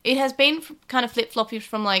 Yes. It has been kind of flip-floppy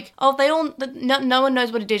from no one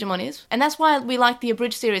knows what a Digimon is. And that's why we like the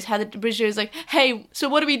Abridged series, how the Abridged series is like, hey, so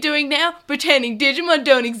what are we doing now? Pretending Digimon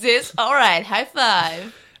don't exist? Alright, high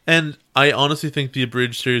five. And I honestly think the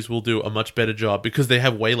Abridged series will do a much better job because they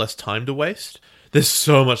have way less time to waste. There's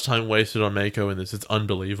so much time wasted on Mako in this, it's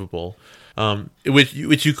unbelievable. Which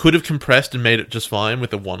you could have compressed and made it just fine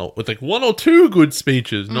with one or two good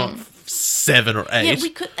speeches, not 7 or 8. Yeah, we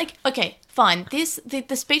could, okay, fine.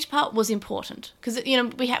 The speech part was important because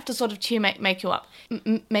we have to sort of cheer Mako up,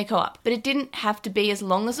 but it didn't have to be as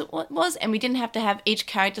long as it was, and we didn't have to have each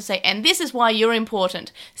character say, and this is why you're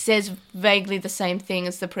important, says vaguely the same thing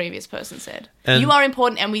as the previous person said. And you are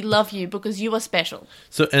important, and we love you because you are special.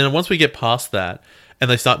 So, and once we get past that, and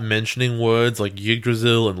they start mentioning words like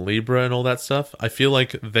Yggdrasil and Libra and all that stuff, I feel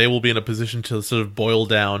like they will be in a position to sort of boil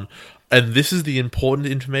down, and this is the important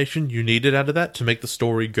information you needed out of that to make the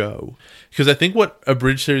story go. Because I think what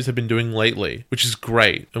Abridged series have been doing lately, which is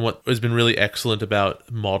great, and what has been really excellent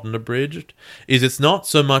about modern Abridged, is it's not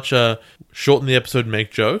so much a shorten the episode and make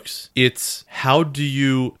jokes, it's how do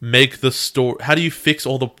you make the story, how do you fix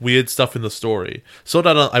all the weird stuff in the story. I've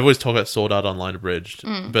always talked about Sword Art Online Abridged,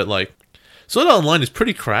 but Sword Art Online is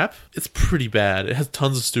pretty crap. It's pretty bad. It has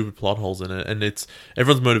tons of stupid plot holes in it, and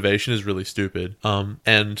everyone's motivation is really stupid.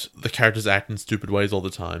 And the characters act in stupid ways all the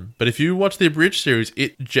time. But if you watch the Abridged series,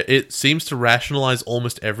 it seems to rationalize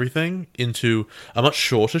almost everything into a much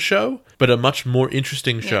shorter show, but a much more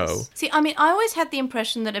interesting show. See, I always had the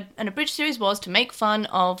impression that an Abridged series was to make fun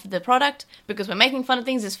of the product, because we're making fun of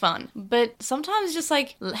things is fun. But sometimes it's just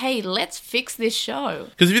like, hey, let's fix this show.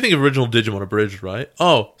 Because if you think of original Digimon Abridged, right?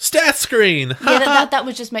 Oh, stat screen! Yeah, that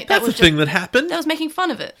was just That's a thing that happened. That was making fun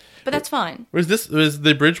of it, but that's fine. Whereas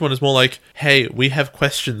the Abridged one is more like, hey, we have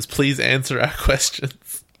questions, please answer our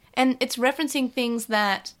questions. And it's referencing things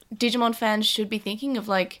that Digimon fans should be thinking of,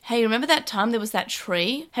 like, hey, remember that time there was that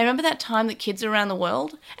tree? Hey, remember that time that kids are around the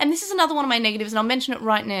world? And this is another one of my negatives, and I'll mention it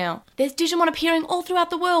right now. There's Digimon appearing all throughout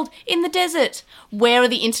the world, in the desert. Where are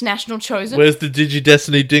the international chosen? Where's the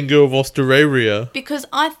Digidestiny Dingo of Osteraria? Because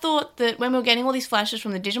I thought that when we were getting all these flashes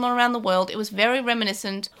from the Digimon around the world, it was very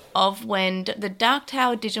reminiscent of when the Dark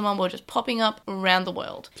Tower Digimon were just popping up around the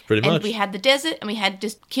world. Pretty much. And we had the desert, and we had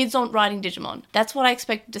just kids on riding Digimon. That's what I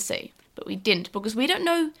expected to see. But we didn't, because we don't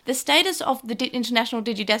know the status of the International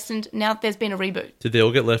Digidestined now that there's been a reboot. Did they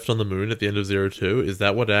all get left on the moon at the end of 02? Is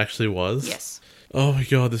that what it actually was? Yes. Oh my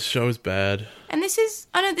god, this show is bad. And this is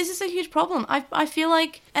a huge problem. I feel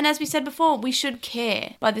like, and as we said before, we should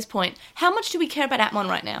care by this point. How much do we care about Atmon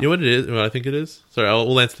right now? You know what it is? What I think it is? Sorry,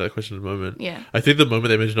 we'll answer that question in a moment. Yeah. I think the moment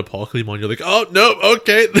they mention Apocalypse, you're like, oh no,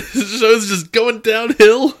 okay, this show's just going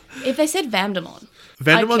downhill. If they said Vandamon.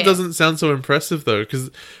 Vandamon doesn't sound so impressive though, because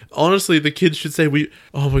honestly, the kids should say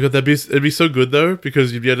oh my god, it'd be so good though,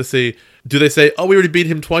 because you'd be able to say, do they say, oh, we already beat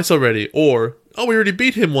him twice already, or oh, we already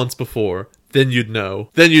beat him once before? Then you'd know.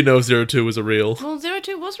 Then you know 02 was a real. Well,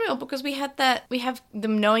 02 was real because we have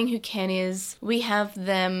them knowing who Ken is. We have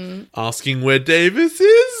them asking where Davis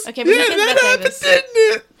is. Okay, but that happened, didn't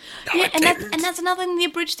it? Yeah, and that's another thing the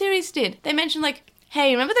Abridged series did. They mentioned like,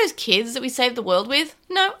 hey, remember those kids that we saved the world with?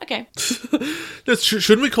 No? Okay.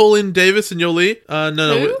 Shouldn't we call in Davis and Yoli?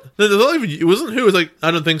 No. It wasn't who. It was like,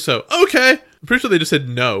 I don't think so. Okay. I'm pretty sure they just said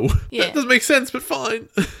no. Yeah. That doesn't make sense, but fine.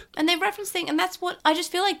 And they reference things, and that's what, I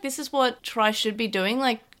just feel like this is what Try should be doing.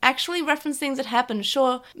 Like, actually reference things that happened.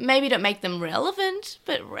 Sure, maybe don't make them relevant,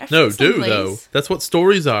 but reference No, them, do please. though. That's what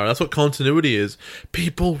stories are. That's what continuity is.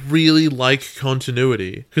 People really like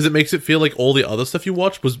continuity because it makes it feel like all the other stuff you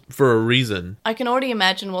watch was for a reason. I can already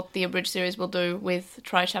imagine what the abridged series will do with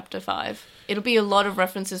Try Chapter 5. It'll be a lot of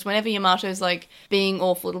references. Whenever Yamato's, like, being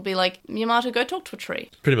awful, it'll be like, Yamato, go talk to a tree.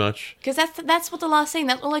 Pretty much. Because that's what the last scene,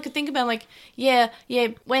 that's all I could think about. Like, yeah,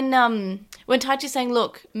 when Taichi's saying,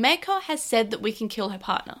 look, Meiko has said that we can kill her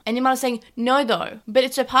partner. And Yamato's saying, no, though. But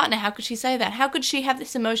it's her partner. How could she say that? How could she have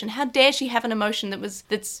this emotion? How dare she have an emotion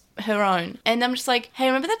that's her own? And I'm just like, hey,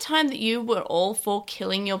 remember that time that you were all for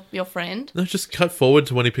killing your friend? No, just cut forward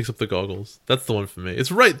to when he picks up the goggles. That's the one for me.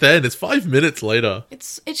 It's right then. It's 5 minutes later.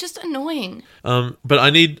 It's just annoying. But I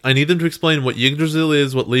need them to explain what Yggdrasil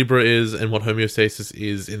is, what Libra is, and what homeostasis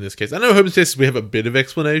is in this case. I know homeostasis we have a bit of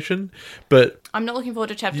explanation, but I'm not looking forward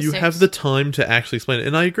to chapter 6. you have the time to actually explain it,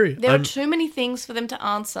 and I agree. There are too many things for them to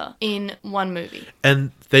answer in one movie.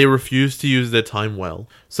 And they refuse to use their time well.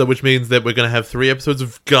 So which means that we're going to have 3 episodes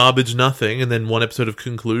of garbage nothing, and then 1 episode of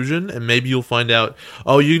conclusion, and maybe you'll find out,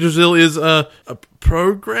 oh, Yggdrasil is a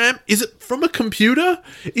program? Is it from a computer?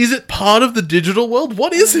 Is it part of the digital world?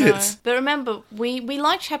 What is No. it? But remember, we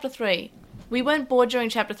liked chapter 3. We weren't bored during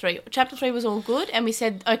chapter 3. Chapter 3 was all good, and we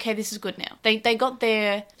said, okay, this is good now. They got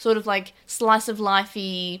their sort of like slice of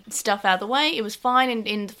life-y stuff out of the way. It was fine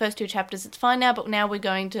in the first 2 chapters. It's fine now, but now we're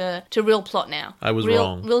going to real plot now. I was real,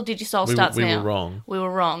 wrong. Real Digistyle We starts were now. wrong. We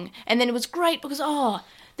were wrong. And then it was great because,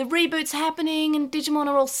 the reboot's happening and Digimon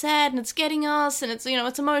are all sad and it's getting us and it's,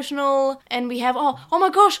 it's emotional and we have, oh my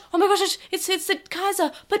gosh, it's the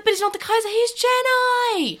Kaiser, but it's not the Kaiser, he's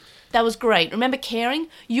Chennai! That was great. Remember caring?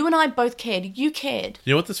 You and I both cared. You cared.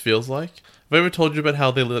 You know what this feels like? Have I ever told you about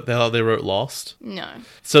how they wrote Lost? No.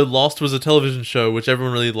 So Lost was a television show which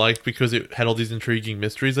everyone really liked because it had all these intriguing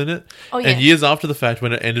mysteries in it. Oh, yeah. And years after the fact,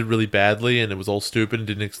 when it ended really badly and it was all stupid and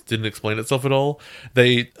didn't explain itself at all,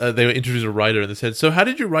 they introduced a writer and they said, "So how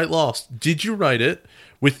did you write Lost? Did you write it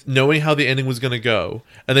with knowing how the ending was going to go?"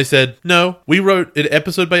 And they said, "No, we wrote it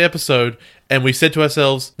episode by episode." And we said to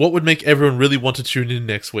ourselves, what would make everyone really want to tune in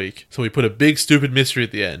next week? So we put a big stupid mystery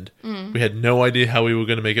at the end. We had no idea how we were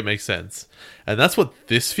going to make it make sense. And that's what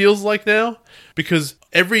this feels like now. Because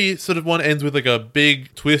every sort of one ends with like a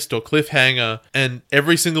big twist or cliffhanger. And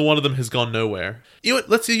every single one of them has gone nowhere. You know what?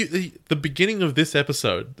 Let's see the beginning of this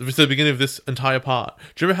episode. The beginning of this entire part.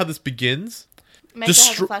 Do you remember how this begins? Make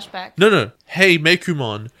has a flashback. No. Hey,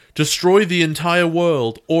 Mekumon, destroy the entire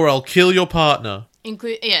world or I'll kill your partner. And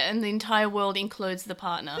the entire world includes the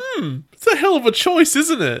partner. It's a hell of a choice,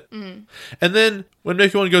 isn't it? And then when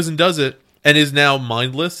Mekumon goes and does it, and is now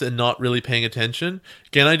mindless and not really paying attention,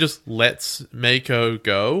 Genai just lets Meiko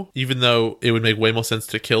go, even though it would make way more sense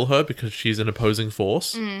to kill her because she's an opposing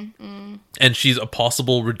force. And she's a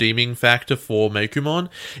possible redeeming factor for Mekumon.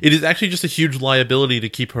 It is actually just a huge liability to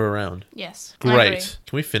keep her around. Yes. I agree. Great.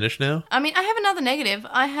 Can we finish now? I mean, I have another negative.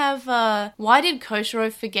 I have, why did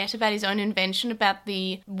Koshiro forget about his own invention about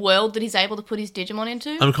the world that he's able to put his Digimon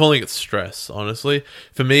into? I'm calling it stress, honestly.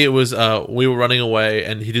 For me, it was, we were running away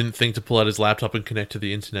and he didn't think to pull out his laptop and connect to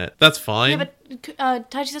the internet. That's fine. Yeah, but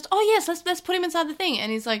Taichi says, oh yes, let's put him inside the thing. And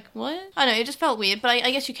he's like, what? I don't know, it just felt weird, but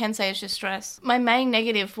I guess you can say it's just stress. My main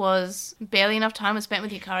negative was barely enough time was spent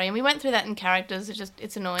with Hikari, and we went through that in characters.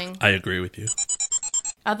 It's annoying. I agree with you.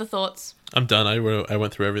 Other thoughts? I'm done. I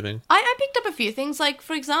went through everything. I picked up a few things, like,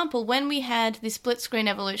 for example, when we had the split-screen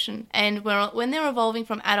evolution, and when they're evolving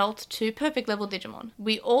from adult to perfect level Digimon,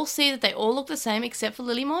 we all see that they all look the same except for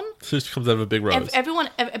Lilymon. So it just comes out of a big rose. Everyone,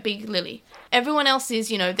 a big lily. Everyone else is,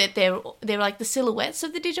 that they're like the silhouettes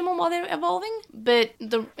of the Digimon while they're evolving, but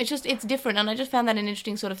it's different, and I just found that an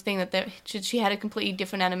interesting sort of thing that she had a completely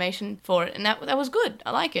different animation for it, and that was good.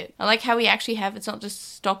 I like it. I like how we actually have, it's not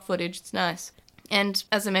just stock footage, it's nice. And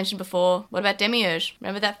as I mentioned before, what about Demiurge?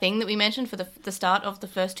 Remember that thing that we mentioned for the start of the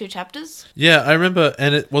first 2 chapters? Yeah, I remember,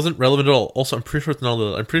 and it wasn't relevant at all. Also, I'm pretty sure it's not a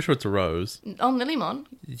little. I'm pretty sure it's a rose. On Lilymon?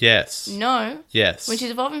 Yes. No. Yes. When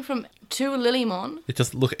she's evolving to a Lilymon. It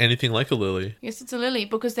doesn't look anything like a lily. Yes, it's a lily,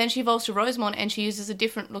 because then she evolves to Rosemon and she uses a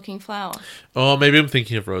different looking flower. Oh, maybe I'm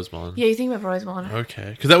thinking of Rosemon. Yeah, you think about Rosemon. Okay,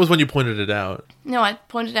 because that was when you pointed it out. No, I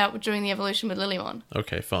pointed out during the evolution with Lilymon.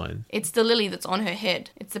 Okay, fine. It's the lily that's on her head.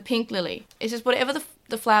 It's the pink lily. It's just whatever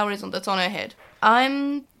the flower is that's on her head.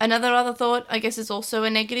 Another other thought, I guess, is also a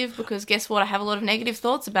negative, because guess what? I have a lot of negative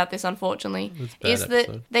thoughts about this, unfortunately. Is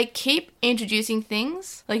that they keep introducing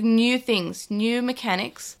things, like new things, new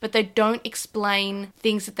mechanics, but they don't explain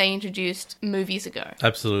things that they introduced movies ago.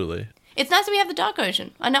 Absolutely. It's nice that we have the Dark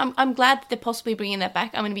Ocean. I know, I'm glad that they're possibly bringing that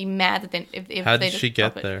back. I'm going to be mad that if How they did just she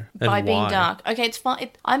get drop it. there? By And being why? dark. Okay, it's fine.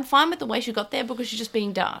 I'm fine with the way she got there because she's just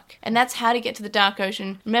being dark. And that's how to get to the Dark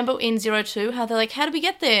Ocean. Remember in Zero Two how they're like, how do we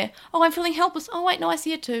get there? Oh, I'm feeling helpless. Oh, wait, no, I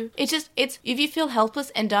see it too. It's if you feel helpless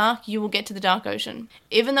and dark, you will get to the Dark Ocean.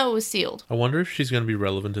 Even though it was sealed. I wonder if she's going to be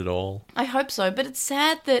relevant at all. I hope so, but it's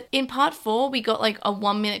sad that in part 4 we got like a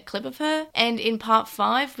 1-minute clip of her, and in part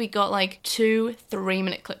 5 we got like 2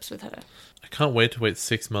 3-minute clips with her. I can't wait to wait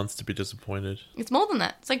 6 months to be disappointed. It's more than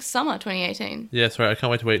that. It's like summer 2018. Yeah, sorry, I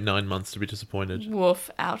can't wait to wait 9 months to be disappointed. Woof,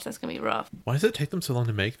 ouch, that's gonna be rough. Why does it take them so long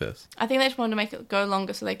to make this? I think they just wanted to make it go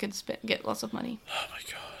longer so they could get lots of money. Oh my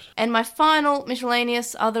god. And my final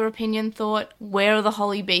miscellaneous other opinion thought, where are the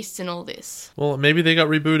holy beasts in all this? Well, maybe they got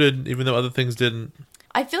rebooted, even though other things didn't.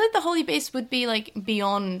 I feel like the holy beasts would be like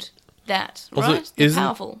beyond that, Also, right? They're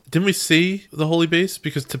powerful. Didn't we see the Holy Beast?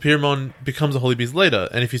 Because Tapirmon becomes a Holy Beast later,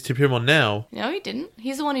 and if he's Tapirmon now... No, he didn't.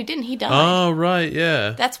 He's the one who didn't. He died. Oh, right, yeah.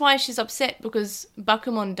 That's why she's upset, because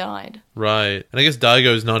Bakumon died. Right. And I guess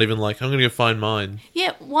Daigo's not even like, I'm gonna go find mine.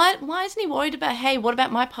 Yeah, why isn't he worried about, hey, what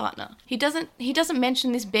about my partner? He doesn't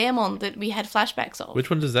mention this Bearmon that we had flashbacks of. Which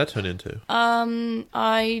one does that turn into?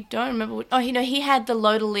 I don't remember. He had the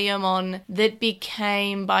Lodaleomon that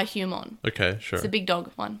became Bihumon. Okay, sure. It's the big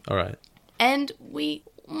dog one. Alright. And we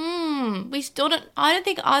still don't... I don't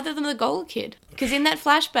think either of them are the Gold Kid. Because in that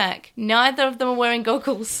flashback, neither of them are wearing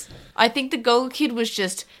goggles. I think the Gold Kid was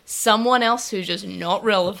just someone else who's just not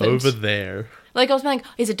relevant. Over there. Like, I was like,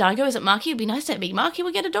 is it Daigo? Is it Maki? It'd be nice to be Maki.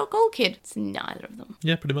 We'll get a Gold Kid. It's neither of them.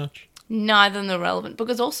 Yeah, pretty much. Neither of them are relevant.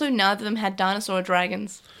 Because also neither of them had dinosaur or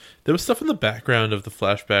dragons. There was stuff in the background of the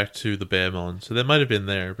flashback to the Bearmon, so they might have been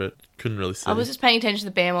there, but couldn't really see. I was just paying attention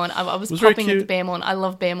to the Bearmon. I was very popping at the cute. Bearmon. I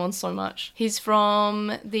love Bearmon so much. He's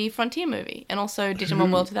from the Frontier movie and also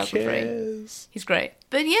Digimon World 2003. Cares? He's great.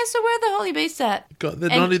 But yeah, so where are the holy beasts at? God,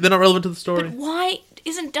 they're And- not relevant to the But story. why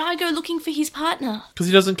isn't Daigo looking for his partner? Because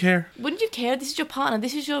he doesn't care. Wouldn't you care? This is your partner.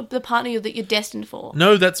 This is the partner that you're destined for.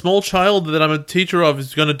 No, that small child that I'm a teacher of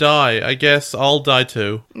is gonna die. I guess I'll die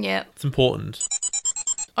too. Yeah. It's important.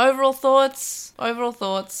 Overall thoughts.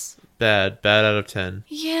 Bad out of 10.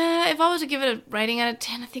 Yeah, if I was to give it a rating out of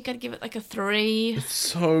 10, I think I'd give it like a 3.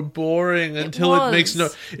 So boring until was. it makes no...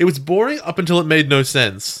 It was boring up until it made no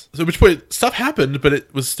sense. So at which point, stuff happened, but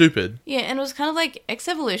it was stupid. Yeah, and it was kind of like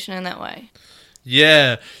X-Evolution in that way.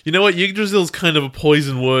 Yeah. You know what? Yggdrasil's kind of a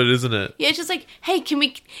poison word, isn't it? Yeah, it's just like, hey, can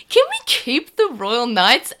we keep the Royal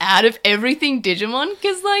Knights out of everything Digimon?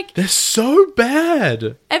 Because, like, They're so bad.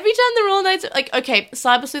 every time the Royal Knights... Like, okay,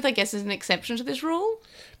 Cyber Sleuth, I guess, is an exception to this rule.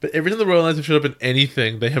 But every time the Royal Knights have showed up in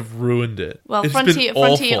anything, they have ruined it. Well, It's Frontier been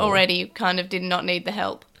awful. already kind of did not need the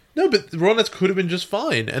help. No, but the Royal Knights could have been just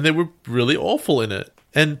fine, and they were really awful in it.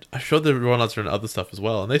 And I'm sure the Royal Knights are in other stuff as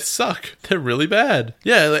well, and they suck. They're really bad.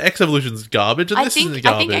 Yeah, like X-Evolution's garbage, and I this think isn't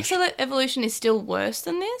garbage. X-Evolution is still worse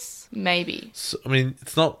than this. Maybe. So, I mean,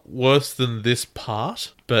 it's not worse than this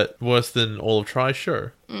part, but worse than all of Tri,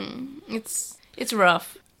 sure. It's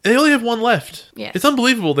rough. They only have one left. Yeah. It's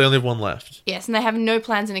unbelievable they only have one left. Yes, and they have no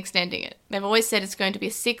plans in extending it. They've always said it's going to be a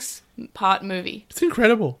 6-part movie. It's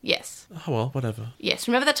incredible. Yes. Oh well, whatever. Yes.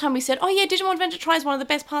 Remember that time we said, oh yeah, Digimon Adventure Tri is one of the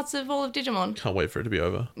best parts of all of Digimon? Can't wait for it to be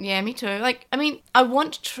over. Yeah, me too. Like, I mean, I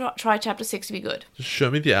want Tri Chapter 6 to be good. Just show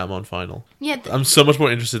me the Atmon final. Yeah, I'm so much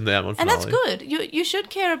more interested in the Atmon and finale. that's good. You should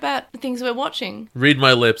care about the things we're watching. Read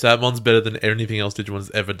my lips. Atmon's better than anything else Digimon's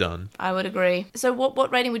ever done. I would agree. So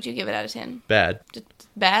what rating would you give it out of 10? Bad. Just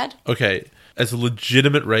bad? Okay, as a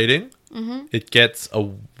legitimate rating, it gets a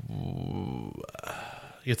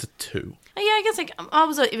 2. Oh, yeah, I guess like I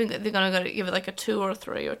was even going to give it like a 2 or a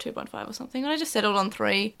 3 or a 2.5 or something. And I just settled on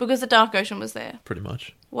 3 because the Dark Ocean was there. Pretty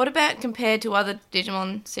much. What about compared to other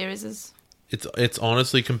Digimon series? It's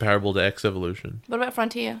honestly comparable to X-Evolution. What about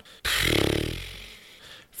Frontier?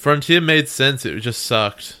 Frontier made sense. It just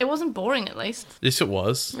sucked. It wasn't boring, at least. Yes, it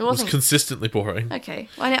was. It was wasn't. consistently boring. Okay.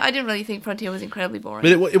 Well, I didn't really think Frontier was incredibly boring.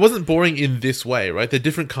 But it wasn't boring in this way, right? They're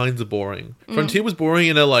different kinds of boring. Frontier was boring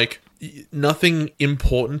in a, like, nothing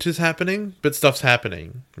important is happening, but stuff's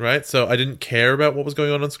happening, right? So I didn't care about what was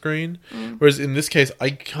going on screen. Whereas in this case, I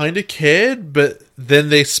kind of cared, but then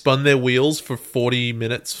they spun their wheels for 40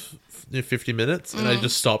 minutes, 50 minutes, and I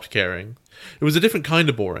just stopped caring. It was a different kind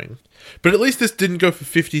of boring. But at least this didn't go for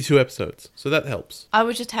 52 episodes, so that helps. I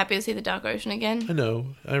was just happy to see the Dark Ocean again. I know.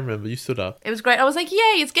 I remember. You stood up. It was great. I was like, yay,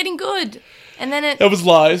 it's getting good. And then it... That was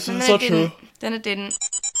lies. and It's then not it true. didn't. Then it didn't.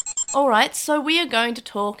 Alright, so we are going to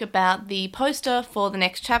talk about the poster for the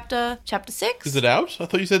next chapter, chapter 6. Is it out? I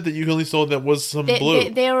thought you said that you only saw there was some blue.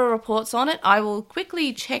 There are reports on it. I will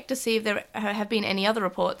quickly check to see if there have been any other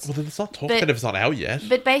reports. Well, then let's not talk about it if it's not out yet.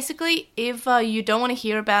 But basically, if you don't want to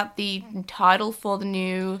hear about the title for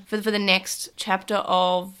the next chapter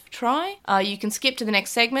of Try, you can skip to the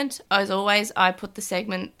next segment. As always, I put the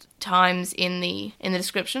segment times in the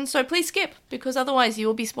description, so please skip, because otherwise you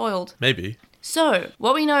will be spoiled. Maybe. So,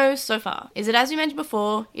 what we know so far is that, as we mentioned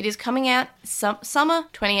before, it is coming out summer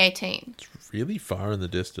 2018. It's really far in the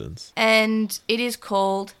distance. And it is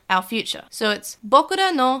called Our Future. So it's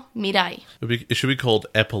Bokura no Mirai. It should be called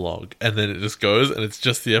Epilogue, and then it just goes, and it's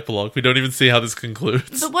just the epilogue. We don't even see how this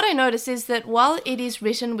concludes. But what I noticed is that while it is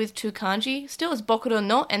written with 2 kanji, still it's Bokura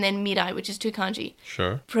no and then Mirai, which is 2 kanji.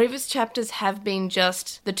 Sure. Previous chapters have been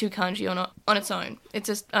just the 2 kanji on its own. It's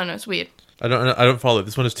just, I don't know, it's weird. I don't follow.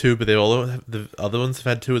 This one is 2, but the other ones have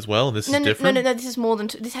had 2 as well, and this is different? No, this is more than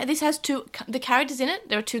 2. This has 2, the characters in it,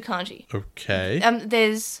 there are 2 kanji. Okay.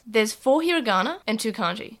 There's 4 hiragana and 2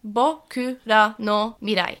 kanji. Bokura no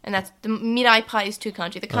Mirai. And that's, the Mirai part is 2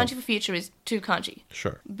 kanji. The kanji for future is 2 kanji.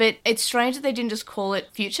 Sure. But it's strange that they didn't just call it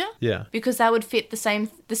Future. Yeah. Because that would fit the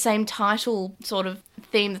same title sort of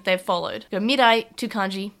theme that they've followed. Go Mirai, 2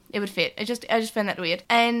 kanji. It would fit. I just found that weird.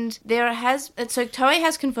 And so Toei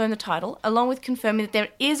has confirmed the title, along with confirming that there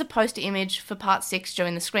is a poster image for part 6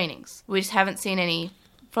 during the screenings. We just haven't seen any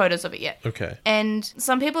photos of it yet. Okay. And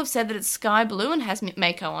some people have said that it's sky blue and has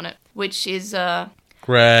Meiko on it, which is,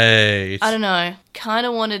 great. I don't know. Kind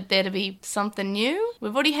of wanted there to be something new.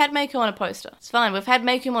 We've already had Meiko on a poster. It's fine. We've had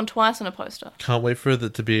Meiko on twice on a poster. Can't wait for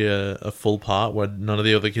it to be a full part where none of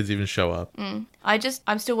the other kids even show up.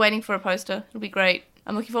 I'm still waiting for a poster. It'll be great.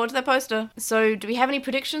 I'm looking forward to that poster. So, do we have any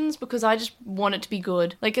predictions? Because I just want it to be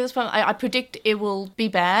good. Like, at this point, I predict it will be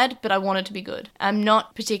bad, but I want it to be good. I'm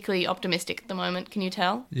not particularly optimistic at the moment, can you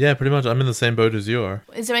tell? Yeah, pretty much. I'm in the same boat as you are.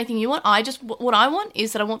 Is there anything you want? What I want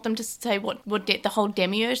is that I want them to say what the whole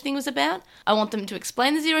Demiurge thing was about. I want them to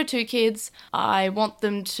explain the 02 kids. I want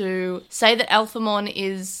them to say that Alphamon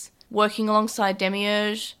is working alongside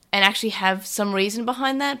Demiurge, and actually have some reason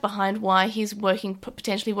behind why he's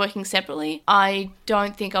potentially working separately. I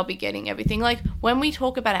don't think I'll be getting everything. Like, when we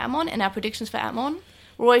talk about Atmon and our predictions for Atmon,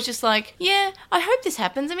 we're always just like, yeah, I hope this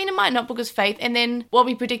happens. I mean, it might not because Faith, and then what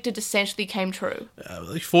we predicted essentially came true.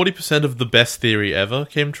 Like 40% of the best theory ever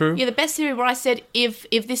came true. Yeah, the best theory where I said, if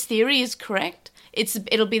this theory is correct,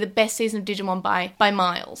 it'll be the best season of Digimon by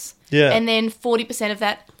miles. Yeah. And then 40% of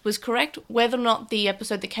that was correct. Whether or not the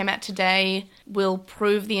episode that came out today will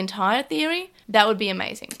prove the entire theory, that would be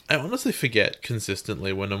amazing. I honestly forget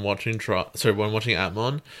consistently when I'm watching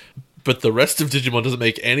Atmon, but the rest of Digimon doesn't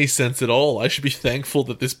make any sense at all. I should be thankful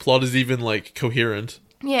that this plot is even, like, coherent.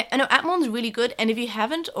 Yeah, I know Atmon's really good, and if you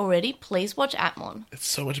haven't already, please watch Atmon. It's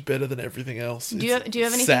so much better than everything else. Do you have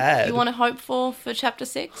anything sad. you want to hope for chapter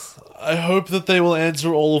 6? I hope that they will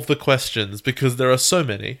answer all of the questions, because there are so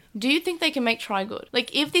many. Do you think they can make Try good?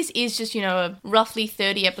 Like, if this is just, a roughly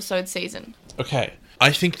 30 episode season. Okay.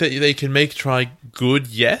 I think that they can make Try good,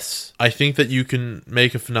 yes. I think that you can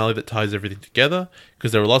make a finale that ties everything together,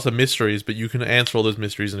 because there are lots of mysteries, but you can answer all those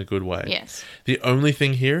mysteries in a good way. Yes. The only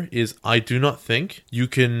thing here is I do not think you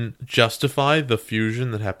can justify the fusion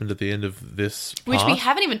that happened at the end of this part. Which we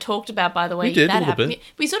haven't even talked about, by the way. We did, that a little happened. bit.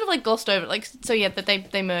 We sort of like glossed over it, that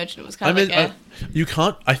they merged and it was kind of you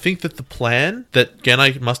can't. I think that the plan that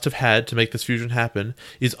Genai must have had to make this fusion happen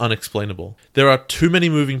is unexplainable. There are too many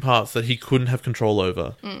moving parts that he couldn't have control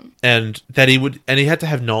over, and he had to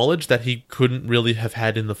have knowledge that he couldn't really have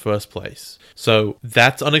had in the first place. So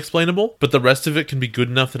that's unexplainable, but the rest of it can be good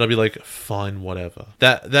enough that I'll be like, fine, whatever.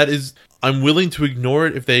 That is, I'm willing to ignore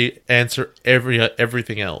it if they answer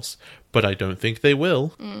everything else. But I don't think they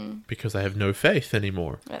will, because I have no faith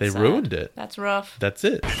anymore. They ruined it. That's rough. That's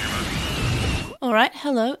it. Alright,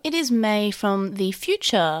 hello. It is May from the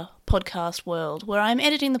future podcast world, where I'm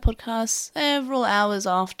editing the podcast several hours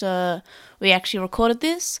after we actually recorded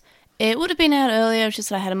this. It would have been out earlier, it's just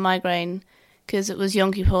that I had a migraine, because it was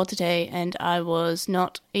Yom Kippur today, and I was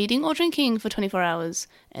not eating or drinking for 24 hours.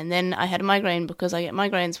 And then I had a migraine, because I get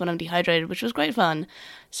migraines when I'm dehydrated, which was great fun.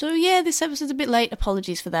 So yeah, this episode's a bit late,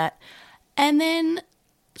 apologies for that. And then,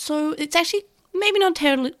 so it's actually maybe not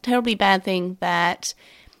a terribly bad thing that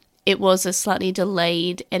it was a slightly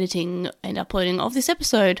delayed editing and uploading of this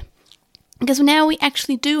episode, because now we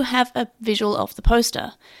actually do have a visual of the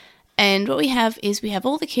poster. And what we have is we have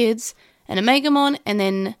all the kids and a Megamon, and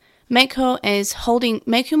then Meiko is holding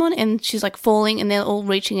Mekumon, and she's like falling, and they're all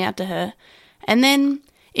reaching out to her. And then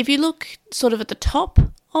if you look sort of at the top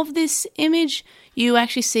of this image, you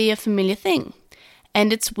actually see a familiar thing.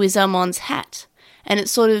 and it's Wizarmon's hat. And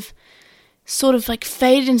it's sort of like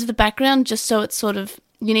faded into the background just so it's sort of,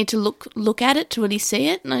 you need to look at it to really see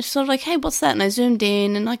it. And I was sort of like, hey, what's that? And I zoomed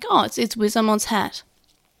in and like, oh, it's Wizarmon's hat.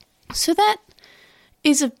 So that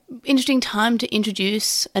is an interesting time to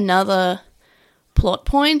introduce another plot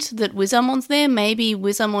point that Wizarmon's there. Maybe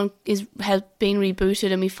Wizarmon has been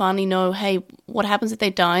rebooted and we finally know, hey, what happens if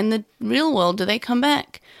they die in the real world? Do they come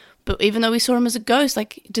back? But even though we saw him as a ghost,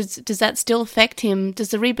 like, does that still affect him? Does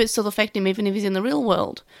the reboot still affect him even if he's in the real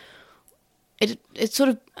world? It sort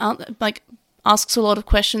of like asks a lot of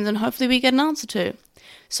questions and hopefully we get an answer to.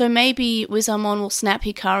 So maybe Wizarmon will snap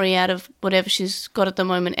Hikari out of whatever she's got at the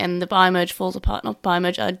moment and the Biomerge falls apart. Not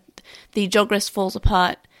Biomerge, the Jogress falls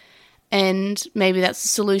apart. And maybe that's the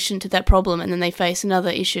solution to that problem and then they face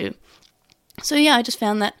another issue. So yeah, I just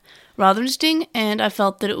found that rather interesting and I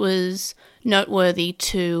felt that it was noteworthy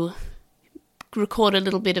to record a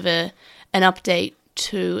little bit of an update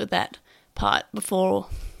to that part before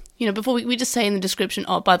we just say in the description,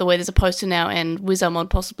 oh, by the way, there's a poster now and Wizarmon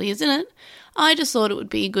possibly is in it. I just thought it would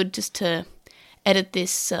be good just to edit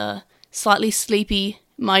this slightly sleepy,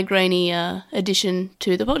 migraine-y addition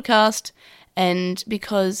to the podcast. And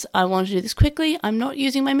because I want to do this quickly, I'm not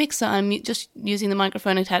using my mixer. I'm just using the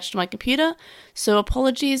microphone attached to my computer. So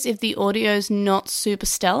apologies if the audio's not super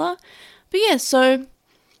stellar. But yeah, so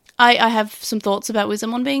I have some thoughts about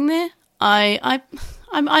Wizarmon being there.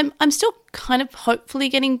 I'm still kind of hopefully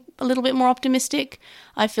getting a little bit more optimistic.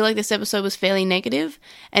 I feel like this episode was fairly negative.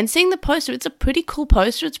 And seeing the poster, it's a pretty cool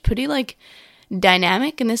poster. It's pretty, like,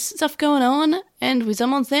 dynamic and there's stuff going on. And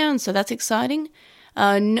Wizarmon's there, and so that's exciting.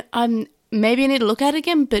 Maybe I need to look at it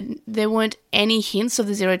again, but there weren't any hints of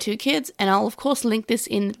the 02 kids. And I'll, of course, link this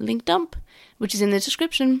in link dump, which is in the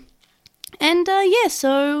description. And, yeah,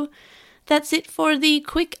 so that's it for the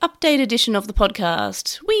quick update edition of the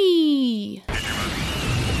podcast. Whee!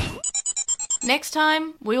 Next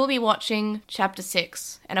time, we will be watching Chapter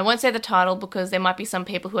 6. And I won't say the title because there might be some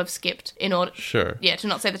people who have skipped in order... Sure. Yeah, to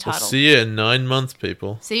not say the title. We'll see you in 9 months,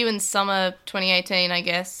 people. See you in summer 2018, I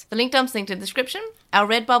guess. The link dump's linked in the description. Our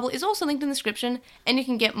Redbubble is also linked in the description, and you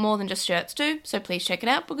can get more than just shirts too, so please check it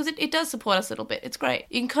out because it does support us a little bit. It's great.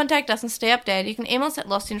 You can contact us and stay updated. You can email us at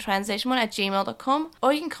lostintranslationmon@gmail.com,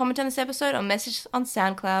 or you can comment on this episode or message on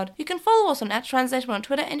SoundCloud. You can follow us on @translationmon on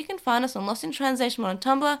Twitter, and you can find us on Lost in Translation on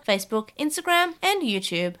Tumblr, Facebook, Instagram, and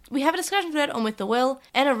YouTube. We have a discussion thread on With the Will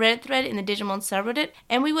and a Reddit thread in the Digimon subreddit,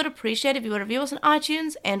 and we would appreciate if you would review us on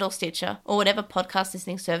iTunes and or Stitcher, or whatever podcast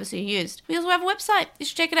listening service you used. We also have a website. You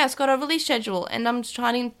should check it out. It's got a release schedule, and I'm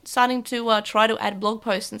starting to try to add blog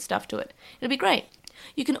posts and stuff to it. It'll be great.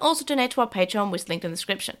 You can also donate to our Patreon, which is linked in the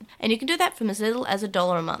description. And you can do that from as little as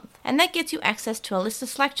 $1 a month. And that gets you access to a list of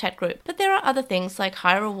Slack chat group. But there are other things like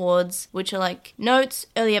higher rewards, which are like notes,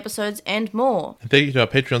 early episodes, and more. And thank you to our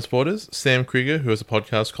Patreon supporters, Sam Krieger, who has a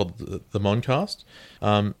podcast called The Moncast,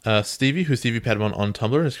 Stevie, who's Stevie Padman on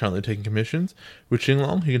Tumblr and is currently taking commissions,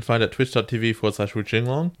 Wuxinglong, who you can find at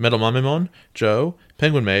twitch.tv/Wuxinglong, Metal Mamemon, Joe,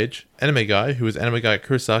 Penguin Mage, Anime Guy, who is Anime Guy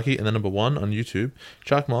Kurosaki and the number 1 on YouTube,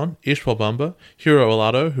 Chakmon, Ishpal Bumba, Hiro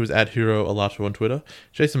Alato, who is at Hiro Alato on Twitter,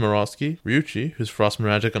 Jason Morosky, Ryuchi, who's Frost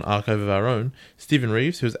Magic on Archive of Our Own, Stephen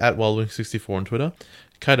Reeves, who is at Wildwing64 on Twitter,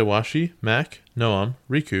 Kaidawashi, Mac, Noam,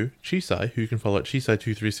 Riku, Chisai, who you can follow at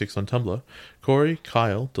Chisai236 on Tumblr, Corey,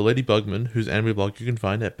 Kyle, the Lady Bugman, whose anime blog you can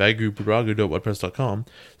find at baguburagu.wordpress.com,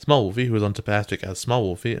 Smallwolfie, who is on Tapastic as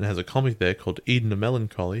Smallwolfie and has a comic there called Eden of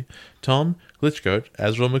Melancholy, Tom, Glitchgoat,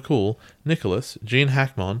 Azrael McCool, Nicholas, Gene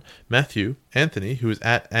Hackmon, Matthew, Anthony, who is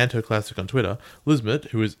at AntoClassic on Twitter, Lizmet,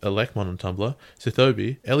 who is Elecmon on Tumblr,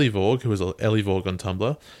 Sithobi, Ellie Vorg, who is Ellie Vorg on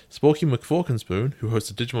Tumblr, Sporky McForkenspoon, who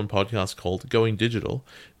hosts a Digimon podcast called Going Digital,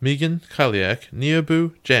 Megan, Kyliak,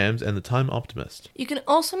 Neobu, Jams, and The Time Optimist. You can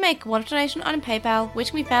also make one donation on PayPal,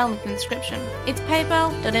 which can be found in the description. It's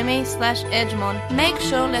paypal.me/edgemon. Make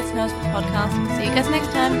sure to let us know for the podcast. See you guys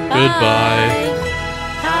next time. Bye. Goodbye.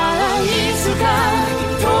 ただいつか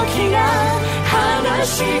時が離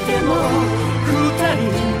しても二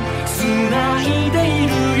人繋いでい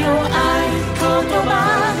るよ愛言葉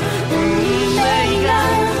運命が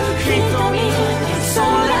瞳そ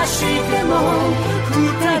らしても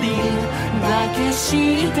二人だけ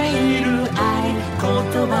知っている愛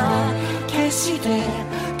言葉決して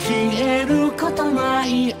消えることな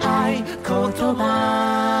い愛言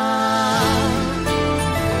葉